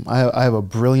amazing team. I have a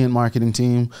brilliant marketing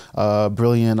team, a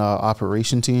brilliant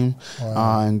operation team,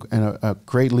 and a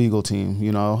great legal team,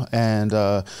 And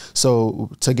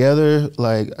so together,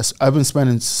 like, I've been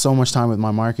spending so much time with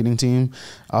my marketing team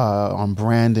on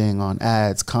branding, on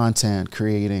ads, content,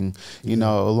 creating,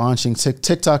 launching.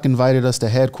 TikTok invited us to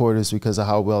headquarters because of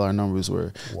how well our numbers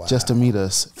were, just to meet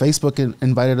us. Facebook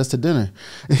invited us to dinner.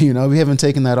 We haven't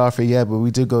taken that offer yet, but we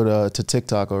did go to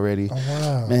TikTok already. Oh,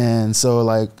 wow. And so,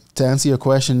 like, to answer your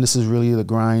question, this is really the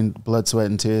grind, blood, sweat,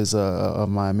 and tears of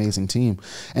my amazing team.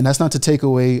 And that's not to take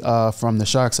away from the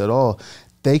Sharks at all.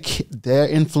 Their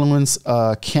influence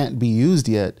can't be used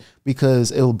yet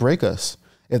because it'll break us,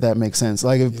 if that makes sense.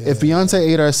 Like, if Beyonce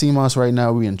ate our CMOS right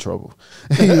now, we're in trouble.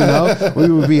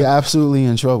 We would be absolutely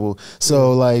in trouble.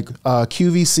 So, like,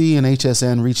 QVC and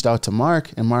HSN reached out to Mark,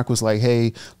 and Mark was like,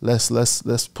 "Hey, let's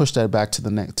push that back to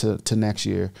the next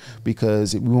year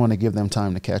because we want to give them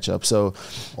time to catch up." So,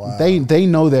 they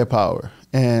know their power.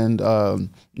 and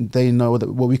they know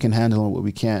what we can handle and what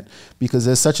we can't, because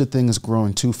there's such a thing as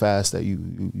growing too fast that you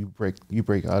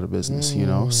break out of business, you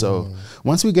know. So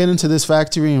once we get into this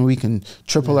factory and we can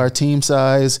triple our team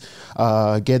size,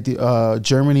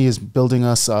 Germany is building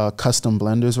us custom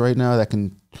blenders right now that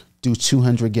can do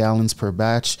 200 gallons per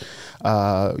batch.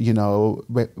 You know,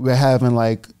 we're having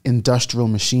like industrial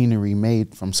machinery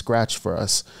made from scratch for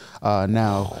us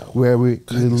now, where we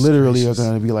literally are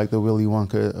going to be like the Willy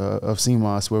Wonka of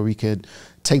CMOS, where we could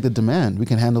take the demand. We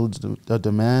can handle the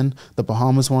demand. The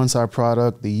Bahamas wants our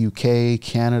product. The UK,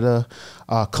 Canada,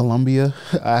 Colombia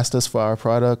asked us for our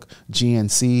product.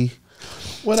 GNC.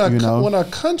 When a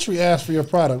country asks for your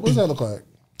product, what does that look like?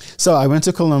 So I went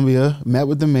to Colombia, met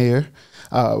with the mayor.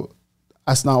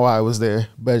 That's not why I was there,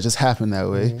 but it just happened that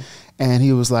way. And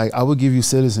he was like, I will give you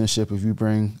citizenship if you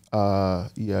bring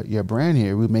your brand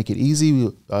here. We'll make it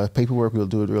easy. Paperwork, we'll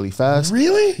do it really fast.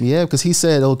 Really? Yeah, because he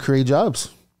said it'll create jobs.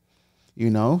 You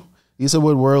know, these are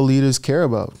what world leaders care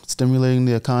about: stimulating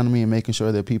the economy and making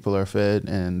sure that people are fed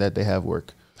and that they have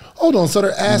work. Hold on. So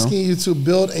they're asking you to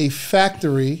build a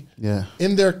factory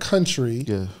in their country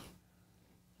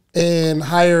and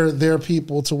hire their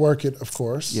people to work it, of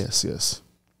course. Yes, yes.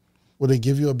 Will they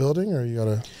give you a building, or you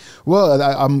gotta? Well,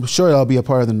 I'm sure that'll be a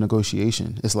part of the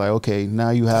negotiation. It's like, okay,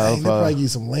 now you have they probably give you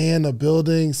some land, a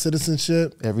building,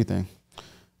 citizenship, everything.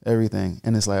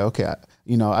 And it's like, okay,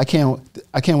 you know, I can't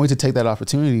wait to take that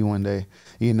opportunity one day,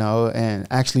 you know, and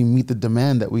actually meet the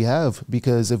demand that we have.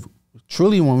 Because if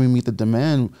truly, when we meet the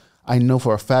demand, I know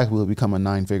for a fact we'll become a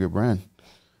 9-figure brand.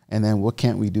 And then what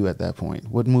can't we do at that point?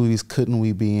 What movies couldn't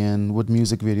we be in? What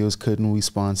music videos couldn't we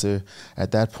sponsor?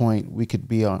 At that point, we could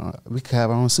have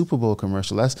our own Super Bowl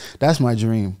commercial. That's my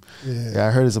dream. Yeah,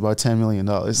 I heard it's about $10 million.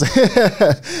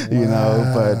 You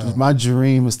know, but my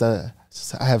dream is that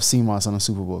I have CMOS on a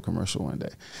Super Bowl commercial one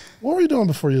day. What were you doing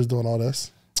before you was doing all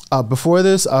this? Before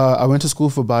this, I went to school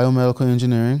for biomedical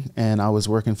engineering, and I was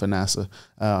working for NASA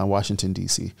in Washington,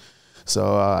 D.C.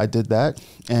 So I did that,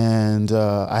 and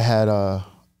I had a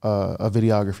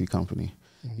videography company,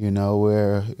 you know,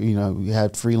 where, you know, we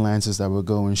had freelancers that would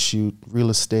go and shoot real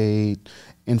estate,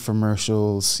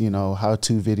 infomercials, you know,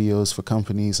 how-to videos for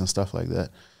companies and stuff like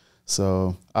that.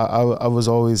 So I was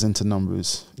always into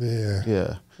numbers. Yeah.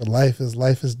 Yeah. But life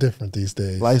is different these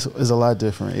days. Life is a lot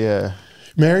different. Yeah.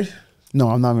 Married? No,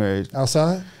 I'm not married.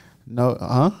 Outside? No.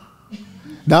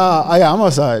 Nah, I'm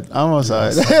outside. I'm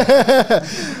outside.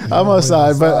 I'm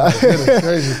outside,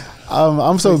 but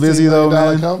I'm so busy though,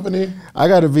 man. Company? I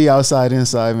got to be outside,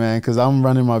 inside, man, because I'm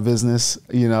running my business,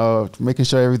 you know, making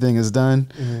sure everything is done.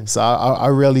 So I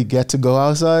rarely get to go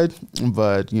outside,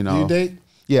 but, you know. Do you date?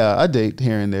 Yeah, I date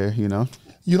here and there, you know.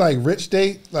 You like rich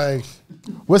date? Like,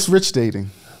 what's rich dating?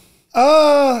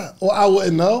 Well, I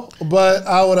wouldn't know, but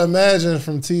I would imagine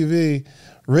from TV,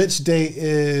 rich date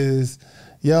is,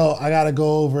 yo, I got to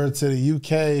go over to the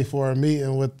UK for a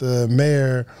meeting with the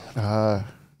mayor. You know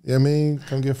what I mean?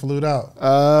 Come get flued out.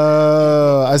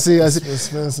 I see.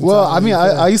 Well, I mean,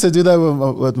 I used to do that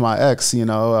with my ex, you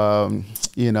know.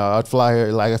 I'd fly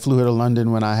her, like I flew her to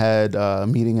London when I had a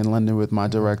meeting in London with my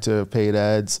director of paid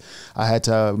ads. I had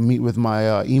to meet with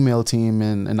my email team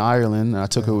in Ireland, and I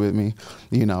took her with me,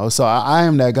 you know. So I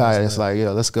am that guy that's like,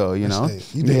 let's go, you know.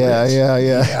 Yeah.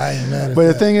 I ain't mad at but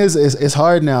the thing is, it's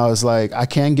hard now. It's like I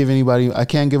can't give a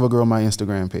girl my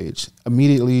Instagram page.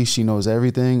 Immediately, she knows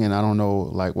everything, and I don't know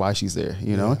like why she's there,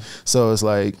 you know. So it's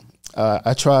like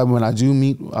I try when I do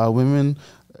meet women,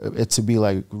 it to be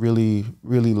like really,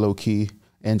 really low key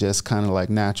and just kind of like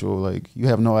natural. Like you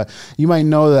might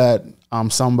know that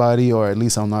I'm somebody, or at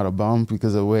least I'm not a bum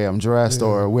because of the way I'm dressed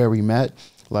or where we met.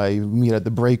 Like we meet at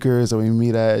the Breakers, or we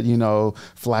meet at, you know,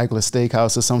 Flagler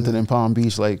Steakhouse or something in Palm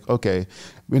Beach. Like, okay,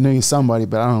 we know you're somebody,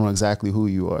 but I don't know exactly who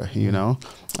you are, you know?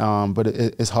 But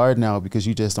it's hard now because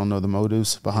you just don't know the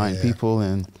motives behind people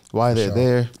and why they're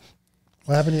there.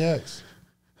 What happened to your ex?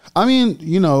 I mean,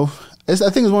 you know, I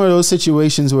think it's one of those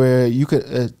situations where you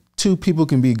could two people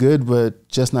can be good, but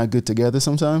just not good together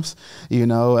sometimes. You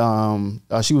know,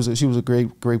 she was a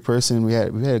great person. We had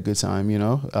a good time. You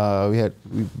know, we had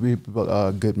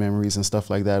good memories and stuff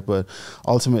like that. But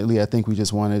ultimately, I think we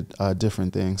just wanted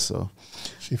different things. So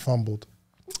she fumbled.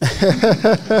 She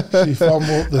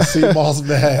fumbled the CMOS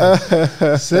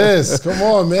bag. Sis, come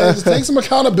on, man. Just take some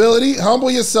accountability. Humble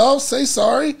yourself. Say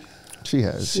sorry. She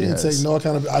has. She didn't take no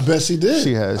accountability. I bet she did.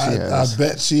 She has. I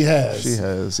bet she has. She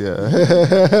has,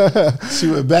 yeah. She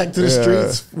went back to the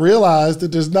streets, realized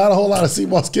that there's not a whole lot of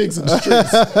CMOS kicks in the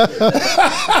streets.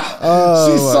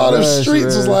 She saw the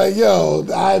streets, man. Was like, yo,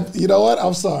 you know what?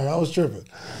 I'm sorry. I was tripping.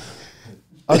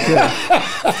 Okay.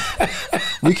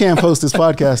 We can't post this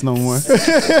podcast no more.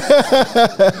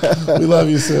 We love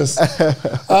you, sis.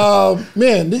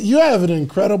 Man, you have an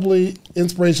incredibly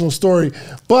inspirational story,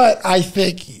 but I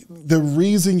think the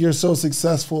reason you're so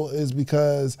successful is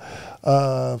because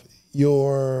of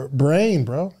your brain,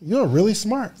 bro. You're really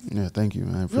smart. Yeah, thank you,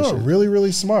 man. I appreciate You're really,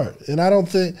 really smart. And I don't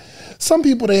think some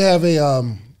people, they have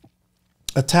a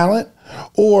talent,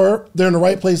 or they're in the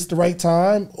right place at the right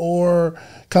time, or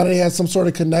kind of they had some sort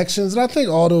of connections. And I think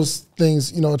all those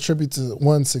things, you know, attribute to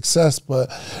one's success. But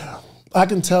I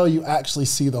can tell you actually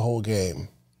see the whole game.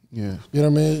 Yeah. You know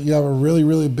what I mean? You have a really,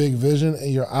 really big vision,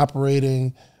 and you're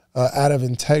operating out of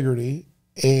integrity.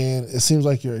 And it seems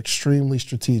like you're extremely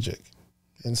strategic.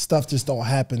 And stuff just don't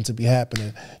happen to be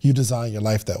happening. You design your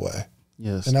life that way.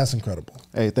 Yes. And that's incredible.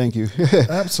 Hey, thank you.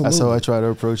 Absolutely. That's how I try to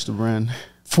approach the brand.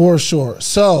 For sure.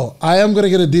 So I am going to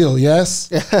get a deal, yes?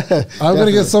 I'm going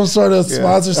to get some sort of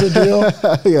sponsorship deal?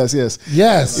 Yes, yes.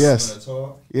 Yes. Yes.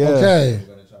 Yeah. Okay.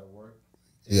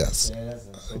 Yes.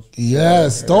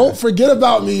 Yes. Don't forget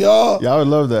about me, y'all. Yeah, I would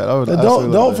love that. I would.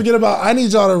 Don't forget about, I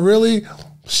need y'all to really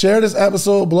share this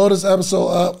episode, blow this episode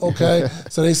up, okay?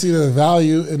 So they see the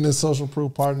value in this social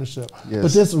proof partnership. Yes.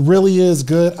 But this really is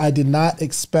good. I did not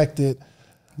expect it.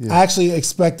 Yeah. I actually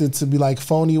expected to be like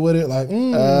phony with it, like,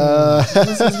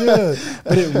 this is good.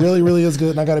 But it really, really is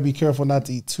good. And I got to be careful not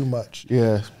to eat too much.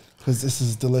 Yeah. Because this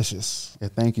is delicious. Yeah,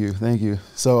 thank you. Thank you.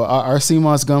 So our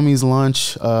CMOS gummies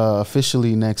launch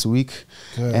officially next week.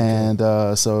 Good. And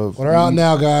so they're out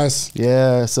now, guys.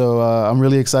 Yeah. So I'm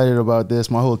really excited about this.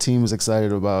 My whole team is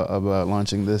excited about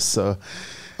launching this. So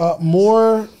is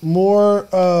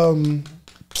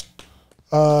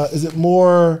it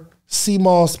more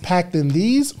CMOS packed in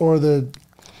these, or the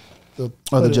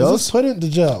gels? Put it the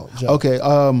gel. Okay.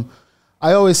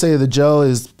 I always say the gel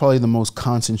is probably the most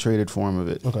concentrated form of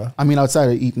it. Okay. I mean, outside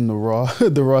of eating the raw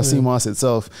CMOS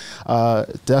itself,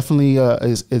 definitely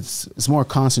it's more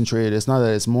concentrated. It's not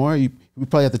that it's more. You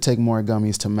probably have to take more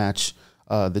gummies to match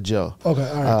the gel. Okay.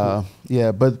 All right. Cool.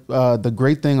 Yeah, but the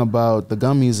great thing about the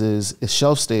gummies is it's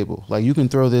shelf stable. Like you can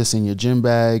throw this in your gym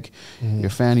bag,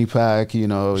 your fanny pack, you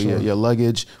know, your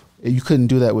luggage. You couldn't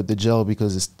do that with the gel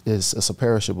because it's a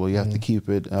perishable. You have to keep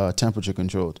it temperature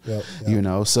controlled. Yep. You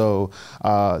know, so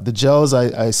the gels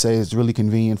I say is really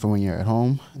convenient for when you're at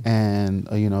home, and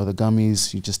you know the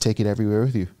gummies you just take it everywhere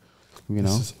with you. You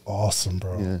know, this is awesome,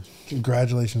 bro. Yeah.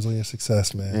 Congratulations on your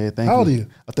success, man. Hey, thank you. How old are you?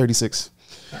 36.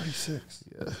 36.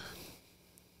 Yeah.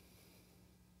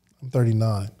 I'm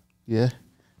 39. Yeah.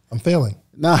 I'm failing.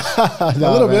 Nah, a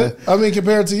little bit. I mean,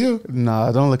 compared to you.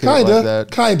 Nah, don't look at it like that.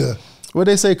 Kinda. What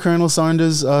they say, Colonel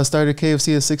Sanders started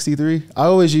KFC at 63. I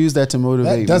always use that to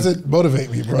motivate me. That doesn't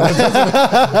motivate me, bro.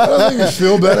 That doesn't make me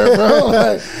feel better, bro.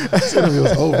 Like, this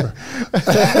interview's over.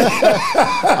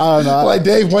 I don't know. Like,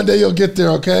 Dave, one day you'll get there,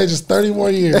 okay? Just 30 more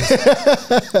years.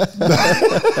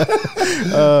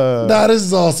 Nah, this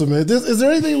is awesome, man. Is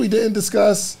there anything we didn't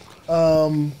discuss?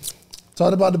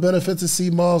 Talked about the benefits of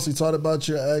CMOS. We talked about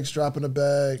your ex dropping a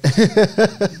bag.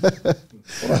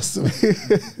 What else did we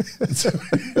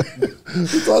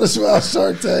talked about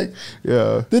Shark Tank.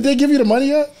 Yeah. Did they give you the money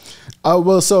yet?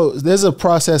 Well, so there's a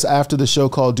process after the show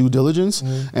called due diligence.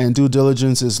 And due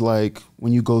diligence is like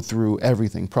when you go through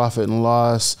everything, profit and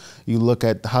loss. You look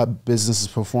at how business is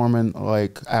performing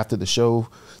like after the show.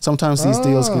 Sometimes these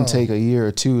deals can take a year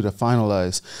or two to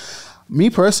finalize. Me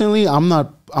personally, I'm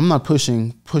not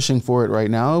pushing for it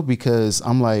right now because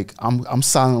I'm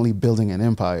silently building an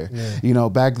empire. Yeah. You know,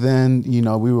 back then, you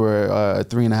know, we were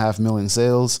 3.5 million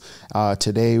sales.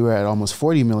 Today we're at almost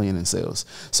 40 million in sales.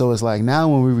 So it's like now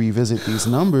when we revisit these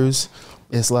numbers,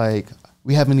 it's like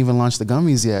we haven't even launched the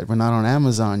gummies yet. We're not on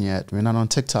Amazon yet. We're not on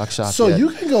TikTok Shop yet. So you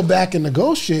can go back and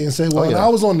negotiate and say, well, when I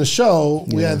was on the show,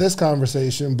 we had this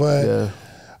conversation, but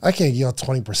I can't give y'all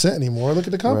 20% anymore. Look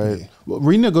at the company. Right. Well,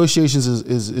 renegotiations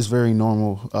is very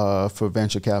normal for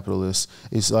venture capitalists.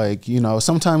 It's like, you know,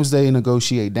 sometimes they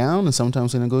negotiate down and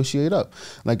sometimes they negotiate up.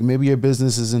 Like maybe your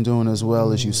business isn't doing as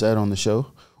well as you said on the show,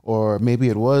 or maybe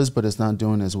it was, but it's not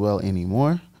doing as well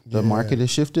anymore. The market has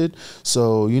shifted.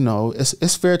 So, you know,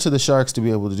 it's fair to the sharks to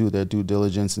be able to do their due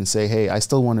diligence and say, hey, I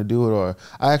still want to do it, or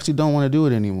I actually don't want to do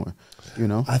it anymore. You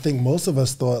know, I think most of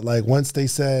us thought like once they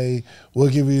say we'll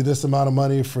give you this amount of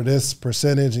money for this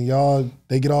percentage, and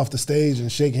they get off the stage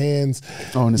and shake hands,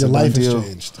 and your life has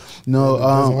changed. No,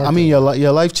 I mean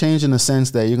your life changed in the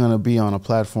sense that you're going to be on a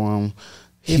platform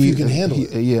if you can handle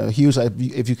it. Yeah, huge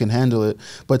if you can handle it.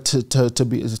 But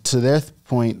to their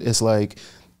point, it's like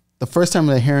the first time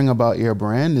they're hearing about your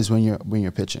brand is when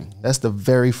you're pitching. That's the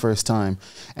very first time,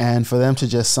 and for them to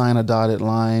just sign a dotted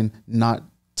line, not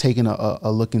taking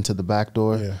a look into the back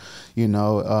door, you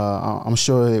know, I'm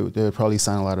sure they would probably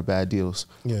sign a lot of bad deals.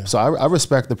 Yeah. So I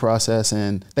respect the process,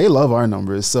 and they love our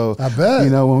numbers. So I bet. you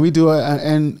know, when we do it,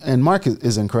 and Mark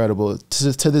is incredible.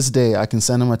 To this day, I can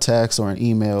send him a text or an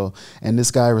email, and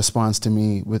this guy responds to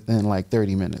me within like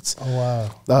 30 minutes. Oh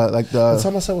wow!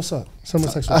 Someone said what's up.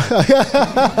 Someone text me.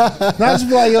 Not just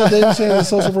be like, yo, David Chan is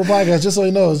Social Proof Podcast, just so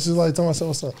he knows. Just like, someone said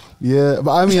what's up. Yeah,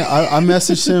 but I mean, I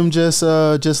messaged him just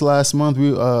last month.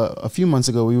 A few months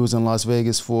ago, we was in Las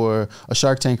Vegas for a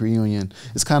Shark Tank reunion.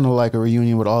 It's kind of like a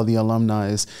reunion with all the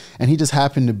alumni, and he just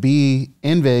happened to be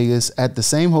in Vegas at the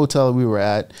same hotel we were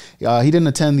at. He didn't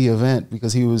attend the event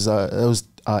because it was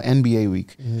NBA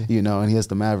week, you know, and he has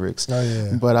the Mavericks. Oh,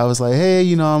 yeah. But I was like, hey,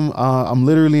 you know, I'm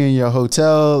literally in your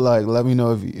hotel. Like, let me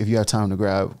know if you have time to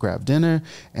grab dinner.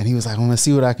 And he was like, I'm gonna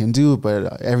see what I can do,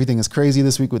 but everything is crazy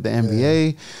this week with the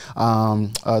NBA.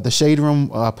 The Shade Room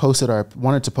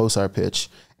wanted to post our pitch,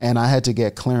 and I had to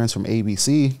get clearance from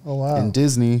ABC and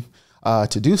Disney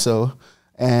to do so.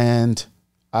 And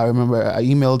I remember I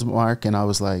emailed Mark and I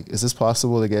was like, is this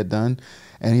possible to get done?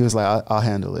 And he was like, I'll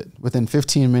handle it. Within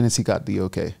 15 minutes, he got the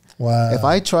okay. Wow. If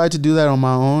I tried to do that on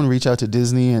my own, reach out to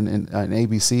Disney and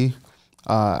ABC,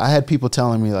 I had people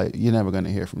telling me, like, you're never going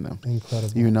to hear from them.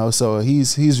 Incredible. You know, so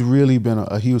he's really been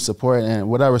a huge support. And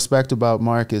what I respect about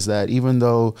Mark is that even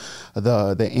though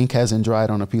the ink hasn't dried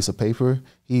on a piece of paper,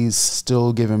 he's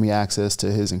still giving me access to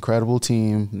his incredible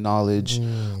team, knowledge,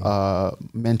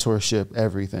 mentorship,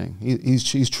 everying.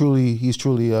 He's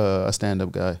truly a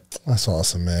stand-up guy. That's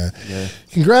awesome, man. Yeah.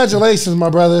 Congratulations, my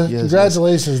brother. Yes,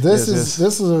 Congratulations. Yes.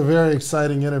 This is a very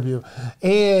exciting interview,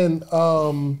 and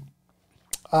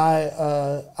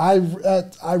I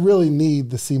really need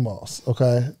the sea moss.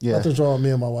 Okay, nothing's wrong with me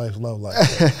and my wife's love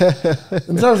life.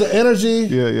 In terms of energy,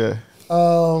 yeah.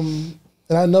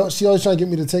 And I know she always trying to get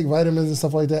me to take vitamins and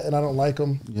stuff like that, and I don't like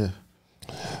them. Yeah.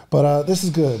 But this is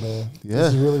good, man. Yeah.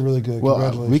 This is really, really good. Well,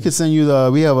 Congratulations. we could send you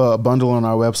we have a bundle on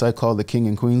our website called the King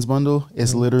and Queens bundle.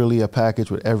 It's literally a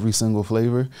package with every single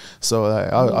flavor. So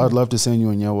I'd love to send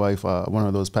you and your wife one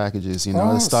of those packages, you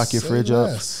know, to stock your fridge up.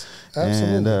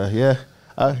 Absolutely.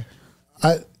 And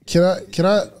Can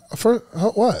I first,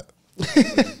 what?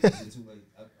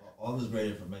 All this great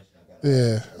information I got.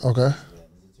 Yeah, okay. Is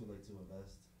it too late to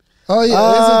invest? Oh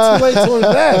yeah, is it too late to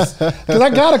invest? Because I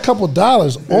got a couple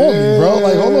dollars on me, bro.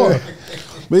 Like, hold on.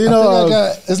 But you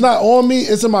know, it's not on me.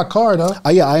 It's in my card, huh?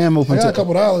 Yeah, I am open I got to a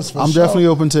couple dollars. I'm definitely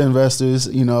open to investors.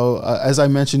 You know, as I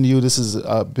mentioned to you, this has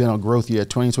been a growth year.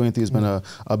 2023 has been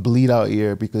a bleed out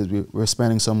year because we're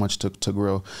spending so much to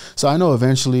grow. So I know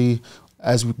eventually,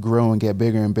 as we grow and get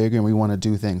bigger and bigger and we want to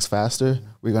do things faster,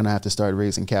 we're going to have to start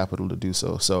raising capital to do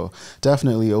so. So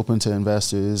definitely open to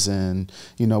investors and,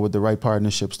 you know, with the right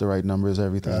partnerships, the right numbers,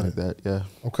 everything like that. Yeah.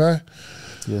 Okay.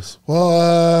 Yes.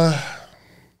 Well,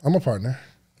 I'm a partner.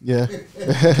 Yeah.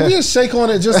 Can we just shake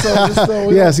on it just so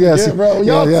we yes, bro.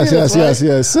 Y'all yes. All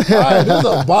right, this is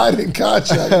a binding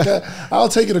contract. Okay? I'll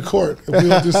take it to court if we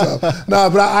don't do something.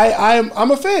 No, but I'm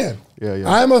a fan. Yeah.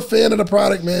 I'm a fan of the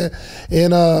product, man,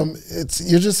 and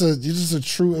you're just a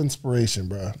true inspiration,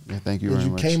 bro. Yeah, thank you very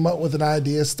much. You came up with an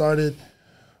idea, started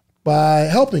by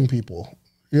helping people.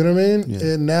 You know what I mean? Yeah.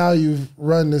 And now you've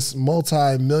run this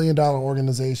multi-million-dollar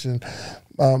organization,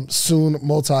 soon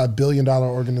multi-billion-dollar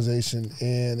organization,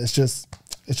 and it's just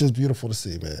beautiful to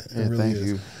see, man. It really thank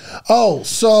is. you. Oh,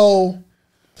 so.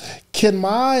 Can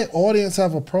my audience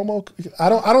have a promo? I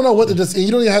don't know what the discount.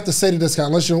 You don't even have to say the discount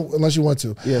unless you want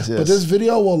to. Yes. But this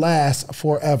video will last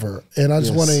forever, and I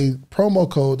just want a promo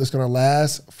code that's going to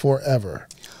last forever.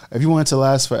 If you want it to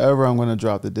last forever, I'm going to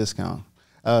drop the discount.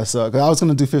 So 'cause I was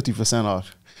going to do 50%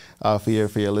 off for your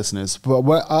listeners. But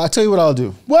I'll tell you what I'll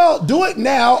do. Well, do it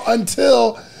now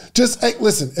until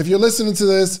listen. If you're listening to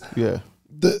this, Yeah.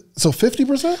 So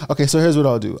 50%? Okay, so here's what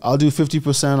I'll do. I'll do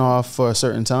 50% off for a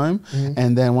certain time,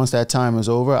 and then once that time is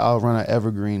over, I'll run an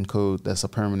evergreen code that's a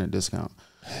permanent discount.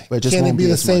 But it just Can won't it be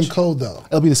the as same much. code though?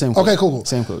 It'll be the same code. Okay, cool.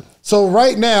 Same code. So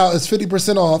right now it's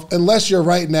 50% off, unless your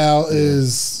right now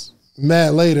is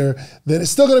mad later, then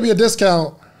it's still going to be a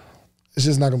discount. It's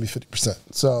just not going to be 50%.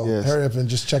 So hurry up and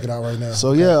just check it out right now. So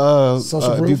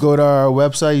okay. if you go to our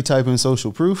website, you type in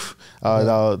social proof,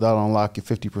 that'll unlock you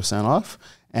 50% off.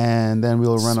 And then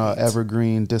we'll run an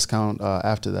evergreen discount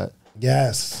after that.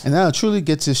 Yes. And that'll truly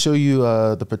get to show you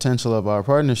the potential of our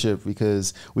partnership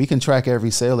because we can track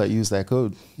every sale that use that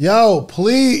code. Yo,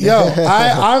 please.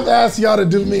 I've asked y'all to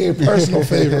do me a personal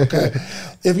favor, okay?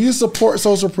 If you support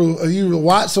Social Proof, if you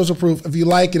watch Social Proof, if you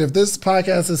like it, if this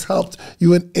podcast has helped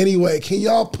you in any way, can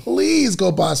y'all please go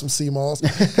buy some sea moss?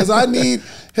 Because I need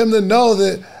him to know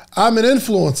that I'm an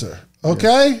influencer,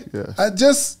 okay? Yeah.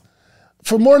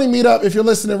 for Morning Meetup, if you're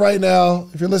listening right now,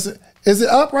 is it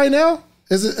up right now?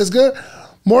 It's good?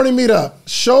 Morning Meetup,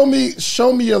 show me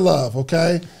your love,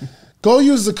 okay? Go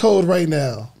use the code right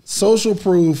now. Social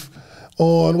Proof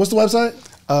on, what's the website?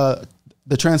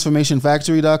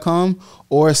 thetransformationfactory.com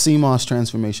or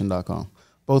cmosstransformation.com.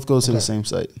 Both go to the same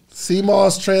site.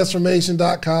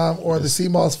 cmosstransformation.com or the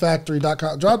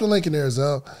cmosfactory.com. Drop the link in there,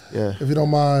 Zell. Yeah. If you don't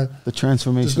mind. The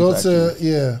Transformation Just go Factory.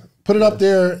 to, put it up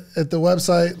there at the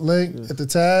website link at the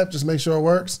tab. Just make sure it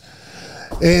works.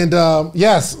 And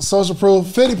yes, Social Proof,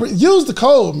 50%. Use the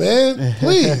code, man.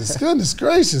 Please. Goodness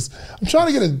gracious. I'm trying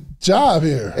to get a job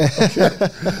here. Okay.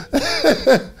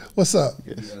 What's up?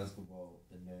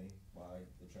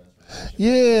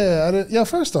 Yeah,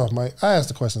 first off, Mike, I ask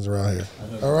the questions around here.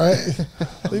 All right?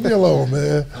 Leave me alone,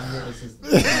 man.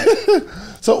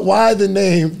 So why the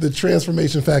name, The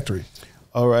Transformation Factory?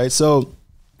 All right. So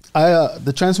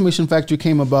the Transformation Factory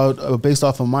came about based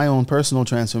off of my own personal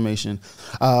transformation.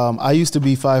 I used to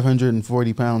be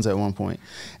 540 pounds at one point,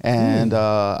 and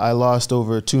I lost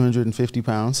over 250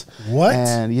 pounds. What?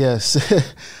 And yes,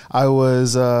 I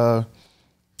was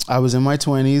in my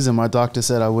 20s, and my doctor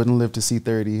said I wouldn't live to see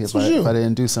 30 if I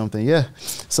didn't do something. Yeah.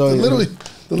 So the little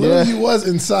you was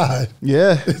inside.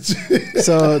 Yeah.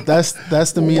 So that's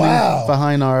the meaning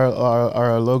behind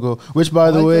our logo. Which,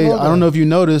 by the way, I don't know if you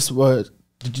noticed, but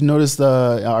did you notice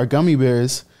our gummy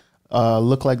bears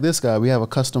look like this guy? We have a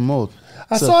custom mold.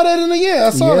 I saw that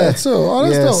I saw that too. Oh,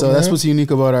 that's dope, so man. that's what's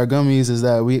unique about our gummies is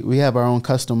that we have our own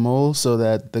custom mold so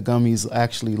that the gummies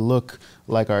actually look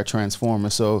like our transformer.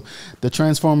 So the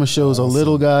transformer shows a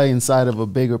little guy inside of a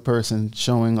bigger person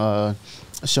showing a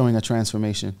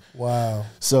transformation. Wow.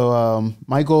 So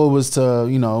my goal was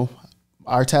to,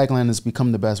 our tagline is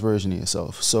become the best version of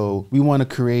yourself. So we want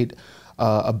to create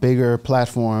a bigger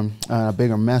platform, a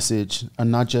bigger message,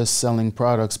 and not just selling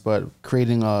products, but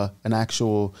creating an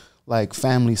actual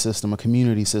family system, a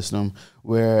community system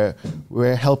where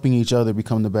we're helping each other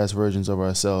become the best versions of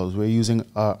ourselves. We're using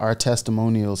our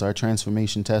testimonials, our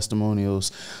transformation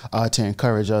testimonials to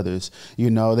encourage others.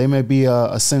 They may be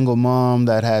a single mom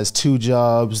that has 2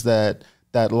 jobs that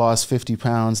lost 50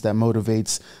 pounds that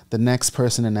motivates the next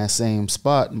person in that same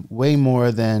spot way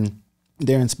more than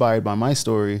they're inspired by my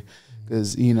story.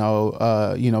 Because we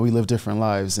live different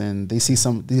lives, and they see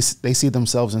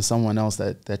themselves in someone else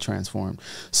that transformed.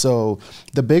 So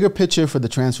the bigger picture for the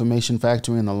Transformation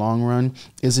Factory in the long run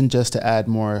isn't just to add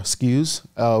more SKUs,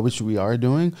 which we are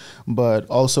doing, but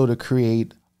also to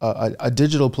create a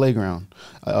digital playground,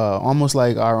 almost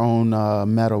like our own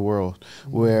meta world,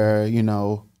 where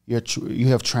you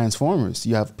have transformers.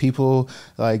 You have people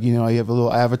you have a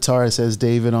little avatar that says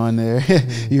David on there,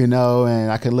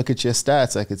 and I could look at your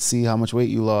stats. I could see how much weight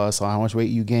you lost or how much weight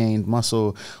you gained,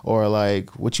 muscle, or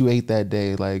what you ate that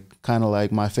day, kind of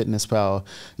like MyFitnessPal,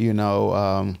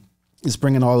 it's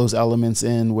bringing all those elements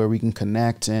in where we can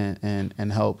connect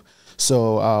and help.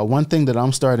 So one thing that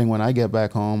I'm starting when I get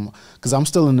back home, because I'm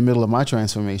still in the middle of my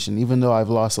transformation, even though I've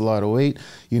lost a lot of weight,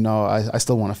 I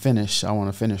still want to finish. I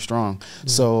want to finish strong. Mm-hmm.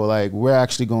 So we're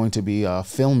actually going to be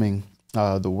filming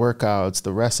the workouts,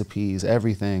 the recipes,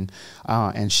 everything,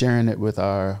 and sharing it with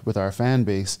our fan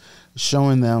base,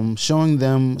 showing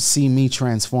them see me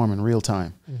transform in real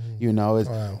time.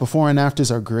 Mm-hmm. Before and afters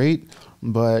are great,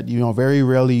 but very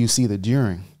rarely you see the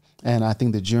during. And I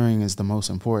think the during is the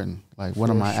most important. What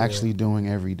am I actually doing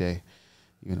every day?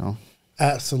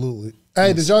 Absolutely.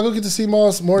 Hey, did y'all go get to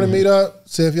CMOS Morning Meetup?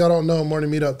 See, if y'all don't know, Morning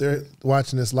Meetup, they're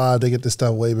watching this live. They get this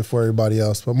stuff way before everybody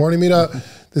else. But Morning Meetup,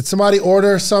 did somebody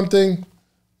order something?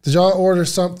 Did y'all order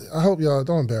something? I hope y'all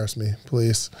don't embarrass me,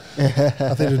 please. I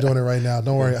think they're doing it right now.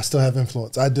 Don't worry, I still have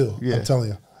influence. I do. Yeah. I'm telling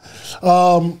you.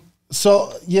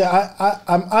 So yeah,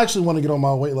 I actually want to get on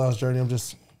my weight loss journey. I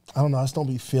don't know. I just don't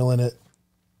be feeling it.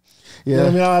 Yeah. You know what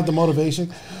I mean? I don't have the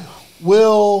motivation.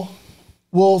 Will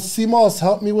CMOS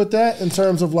help me with that in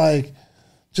terms of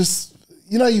just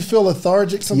you feel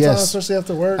lethargic sometimes, especially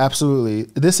after work? Absolutely.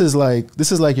 This is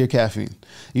like your caffeine.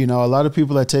 A lot of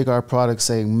people that take our products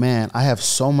say, man, I have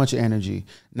so much energy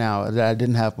now that I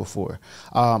didn't have before.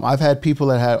 I've had people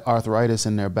that had arthritis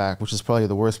in their back, which is probably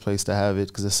the worst place to have it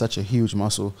because it's such a huge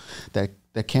muscle that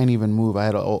can't even move. I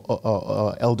had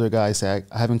an elder guy say,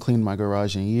 I haven't cleaned my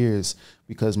garage in years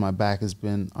because my back has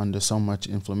been under so much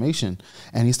inflammation.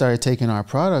 And he started taking our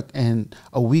product, and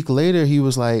a week later he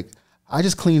was like, I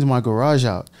just cleaned my garage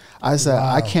out. I said,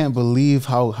 wow. I can't believe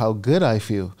how good I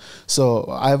feel. So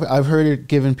I've heard it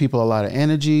giving people a lot of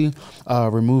energy,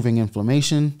 removing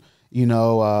inflammation,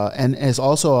 and it's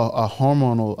also a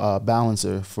hormonal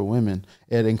balancer for women.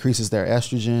 It increases their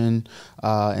estrogen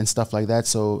and stuff like that.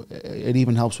 So it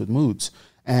even helps with moods.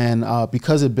 And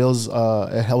because it builds,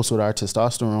 it helps with our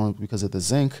testosterone because of the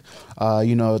zinc.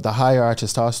 The higher our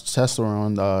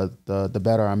testosterone, the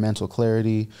better our mental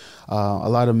clarity. A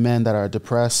lot of men that are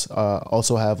depressed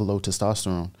also have low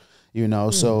testosterone.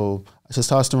 So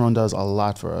testosterone does a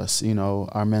lot for us.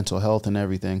 Our mental health and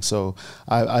everything. So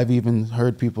I've even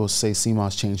heard people say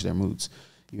CMOS changed their moods.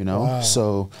 Wow.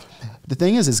 So the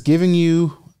thing is, it's giving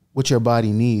you what your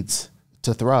body needs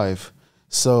to thrive.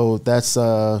 So that's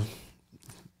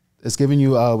it's giving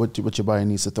you what your body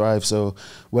needs to thrive. So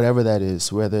whatever that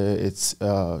is, whether it's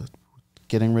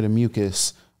getting rid of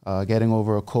mucus, getting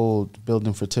over a cold,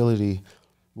 building fertility,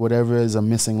 whatever is a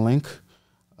missing link,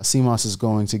 CMOS is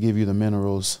going to give you the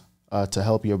minerals to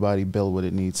help your body build what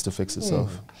it needs to fix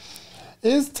itself.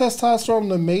 Is testosterone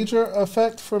the major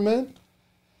effect for men?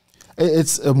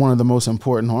 It's one of the most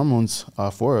important hormones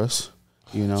for us.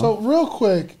 So real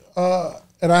quick,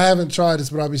 and I haven't tried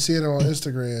this, but I'll be seeing it on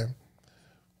Instagram.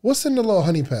 What's in the little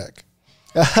honey pack?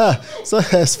 So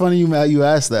it's funny you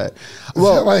asked that.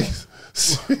 Well,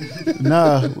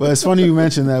 it's funny you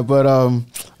mentioned that. But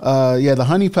the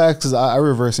honey pack, because I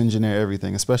reverse engineer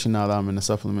everything, especially now that I'm in the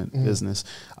supplement business.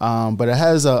 But it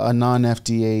has a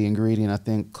non-FDA ingredient, I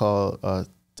think, called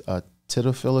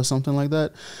titofil or something like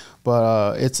that.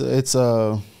 But it's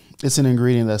an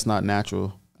ingredient that's not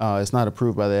natural. It's not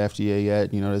approved by the FDA yet.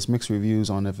 There's mixed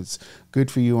reviews on if it's good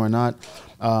for you or not.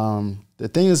 The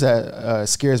thing is that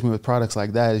scares me with products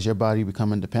like that is your body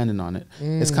becoming dependent on it.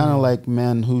 It's kind of like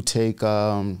men who take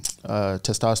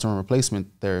testosterone replacement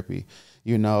therapy.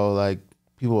 Like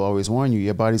people always warn you,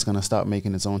 your body's going to stop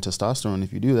making its own testosterone.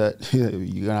 If you do that, you're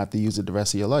going to have to use it the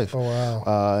rest of your life. Oh,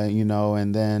 wow.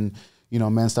 And then,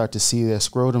 men start to see their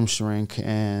scrotum shrink,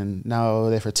 and now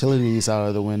their fertility is out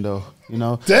of the window.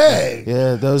 Dang.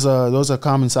 Yeah, those are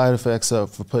common side effects for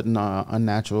putting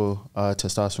unnatural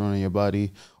testosterone in your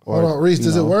body. Hold on, Reese,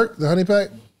 does it work, the honey pack?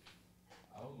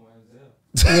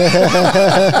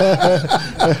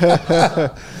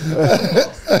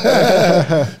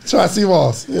 Try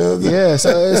CMOS. Yeah,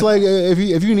 so it's like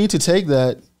if you need to take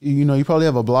that, you probably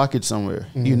have a blockage somewhere.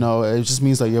 It just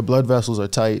means that your blood vessels are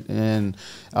tight and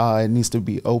it needs to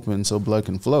be open so blood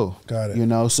can flow. Got it.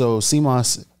 So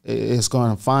CMOS is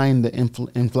going to find the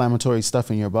inflammatory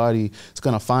stuff in your body. It's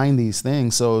going to find these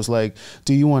things. So it's like,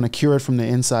 do you want to cure it from the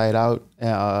inside out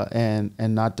and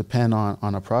not depend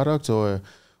on a product, or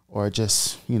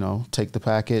just take the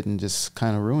packet and just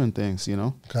kind of ruin things?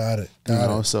 Got it.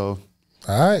 Got it. So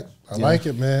all right, I like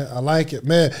it, man.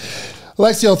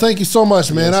 Alexio, thank you so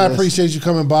much, man. I appreciate you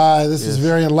coming by. This is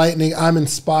very enlightening. I'm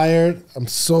inspired. I'm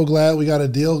so glad we got a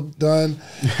deal done.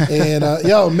 And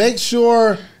make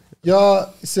sure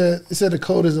y'all said the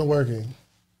code isn't working.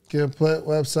 Give put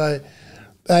website.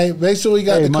 Hey, make sure we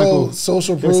got the Michael, code.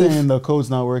 Social proof. They're saying the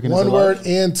code's not working. One word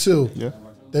and two. Yeah.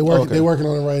 They working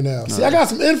on it right now. See, I got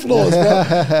some influence, bro.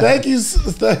 Thank you. Is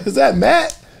that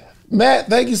Matt? Matt,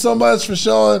 thank you so much for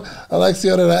showing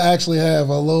Alexio that I actually have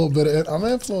a little bit of it. I'm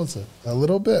an influencer, a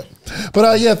little bit.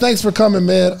 But thanks for coming,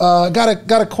 man.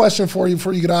 Got a question for you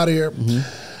before you get out of here.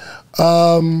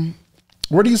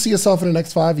 Where do you see yourself in the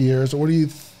next 5 years? Or what do you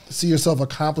see yourself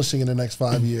accomplishing in the next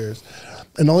 5 years?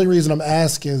 And the only reason I'm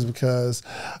asking is because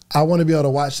I want to be able to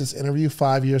watch this interview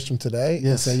 5 years from today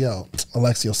and say,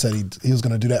 Alexio said he was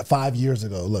going to do that 5 years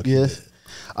ago. Look, yes.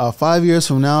 5 years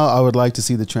from now, I would like to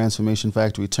see the Transformation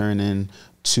Factory turn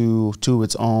into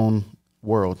its own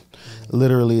world,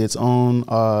 literally its own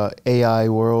AI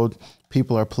world.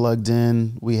 People are plugged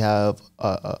in. We have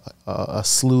a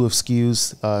slew of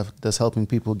SKUs that's helping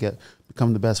people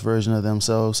become the best version of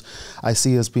themselves. I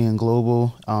see us being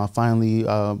global, finally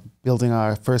building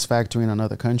our first factory in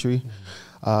another country,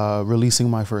 releasing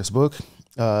my first book.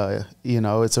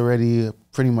 It's already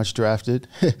pretty much drafted.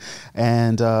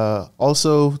 And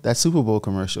also that Super Bowl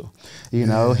commercial,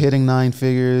 hitting 9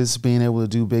 figures, being able to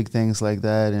do big things like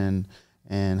that, and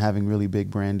having really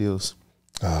big brand deals.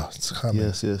 Oh, it's coming.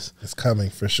 Yes. It's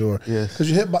coming for sure. Yes. Because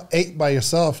you hit 8 by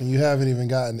yourself and you haven't even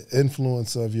gotten the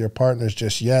influence of your partners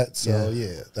just yet. So,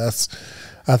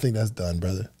 I think that's done,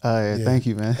 brother. Thank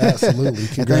you, man. Absolutely.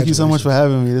 And thank you so much for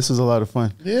having me. This was a lot of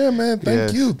fun. Yeah, man.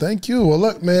 Thank you. Well,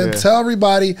 look, man, tell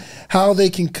everybody how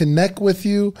they can connect with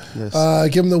you. Yes.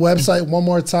 Give them the website one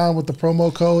more time with the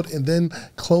promo code, and then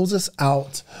close us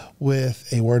out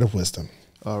with a word of wisdom.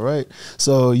 All right.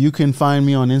 So you can find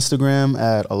me on Instagram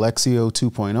at Alexio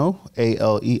 2.0,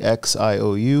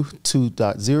 Alexiou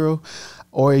 2.0.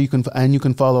 Or you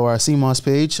can follow our CMOS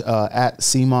page at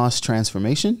CMOS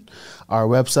Transformation. Our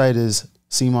website is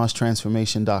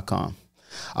cmostransformation.com.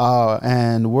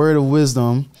 And word of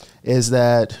wisdom is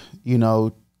that,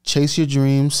 chase your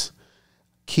dreams,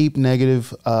 keep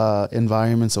negative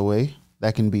environments away.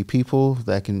 That can be people,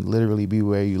 that can literally be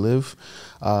where you live.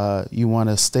 You want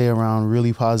to stay around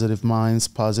really positive minds,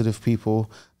 positive people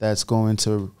that's going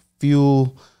to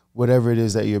fuel whatever it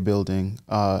is that you're building.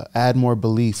 Add more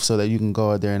belief so that you can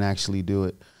go out there and actually do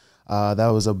it. That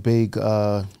was a big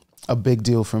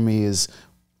deal for me, is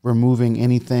removing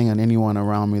anything and anyone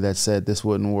around me that said this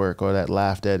wouldn't work, or that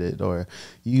laughed at it, or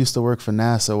you used to work for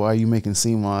NASA, why are you making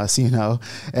CMOS, you know,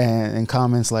 and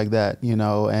comments like that, you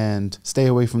know, and stay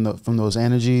away from those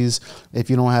energies.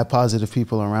 If you don't have positive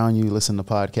people around you, listen to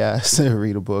podcasts,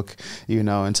 read a book, you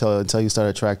know, until you start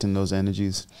attracting those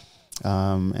energies,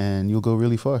 and you'll go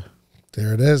really far.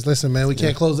 There it is. Listen, man, we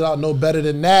can't close it out no better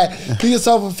than that. Do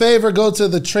yourself a favor. Go to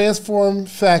the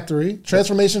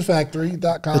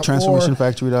transformationfactory.com.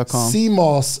 Thetransformationfactory.com.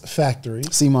 CMOS Factory.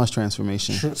 CMOS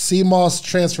Transformation.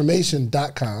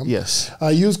 CMOStransformation.com. Yes.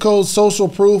 Use code social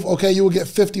proof. Okay, you will get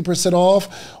 50%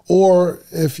 off. Or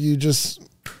if you just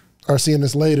are seeing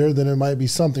this later, then it might be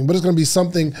something. But it's going to be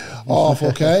something off,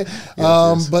 okay?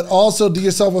 Yes. But also do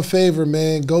yourself a favor,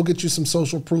 man. Go get you some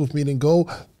social proof, meaning go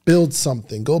build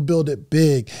something, go build it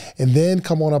big, and then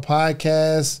come on a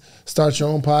podcast, start your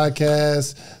own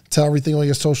podcast, tell everything on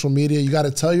your social media. You got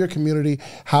to tell your community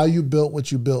how you built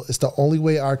what you built. It's the only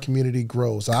way our community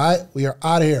grows. All right, we are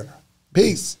out of here.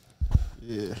 Peace.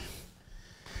 Yeah.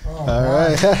 All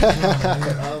right.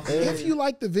 If you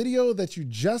like the video that you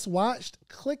just watched,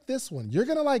 click this one. You're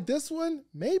going to like this one,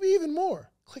 maybe even more.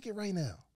 Click it right now.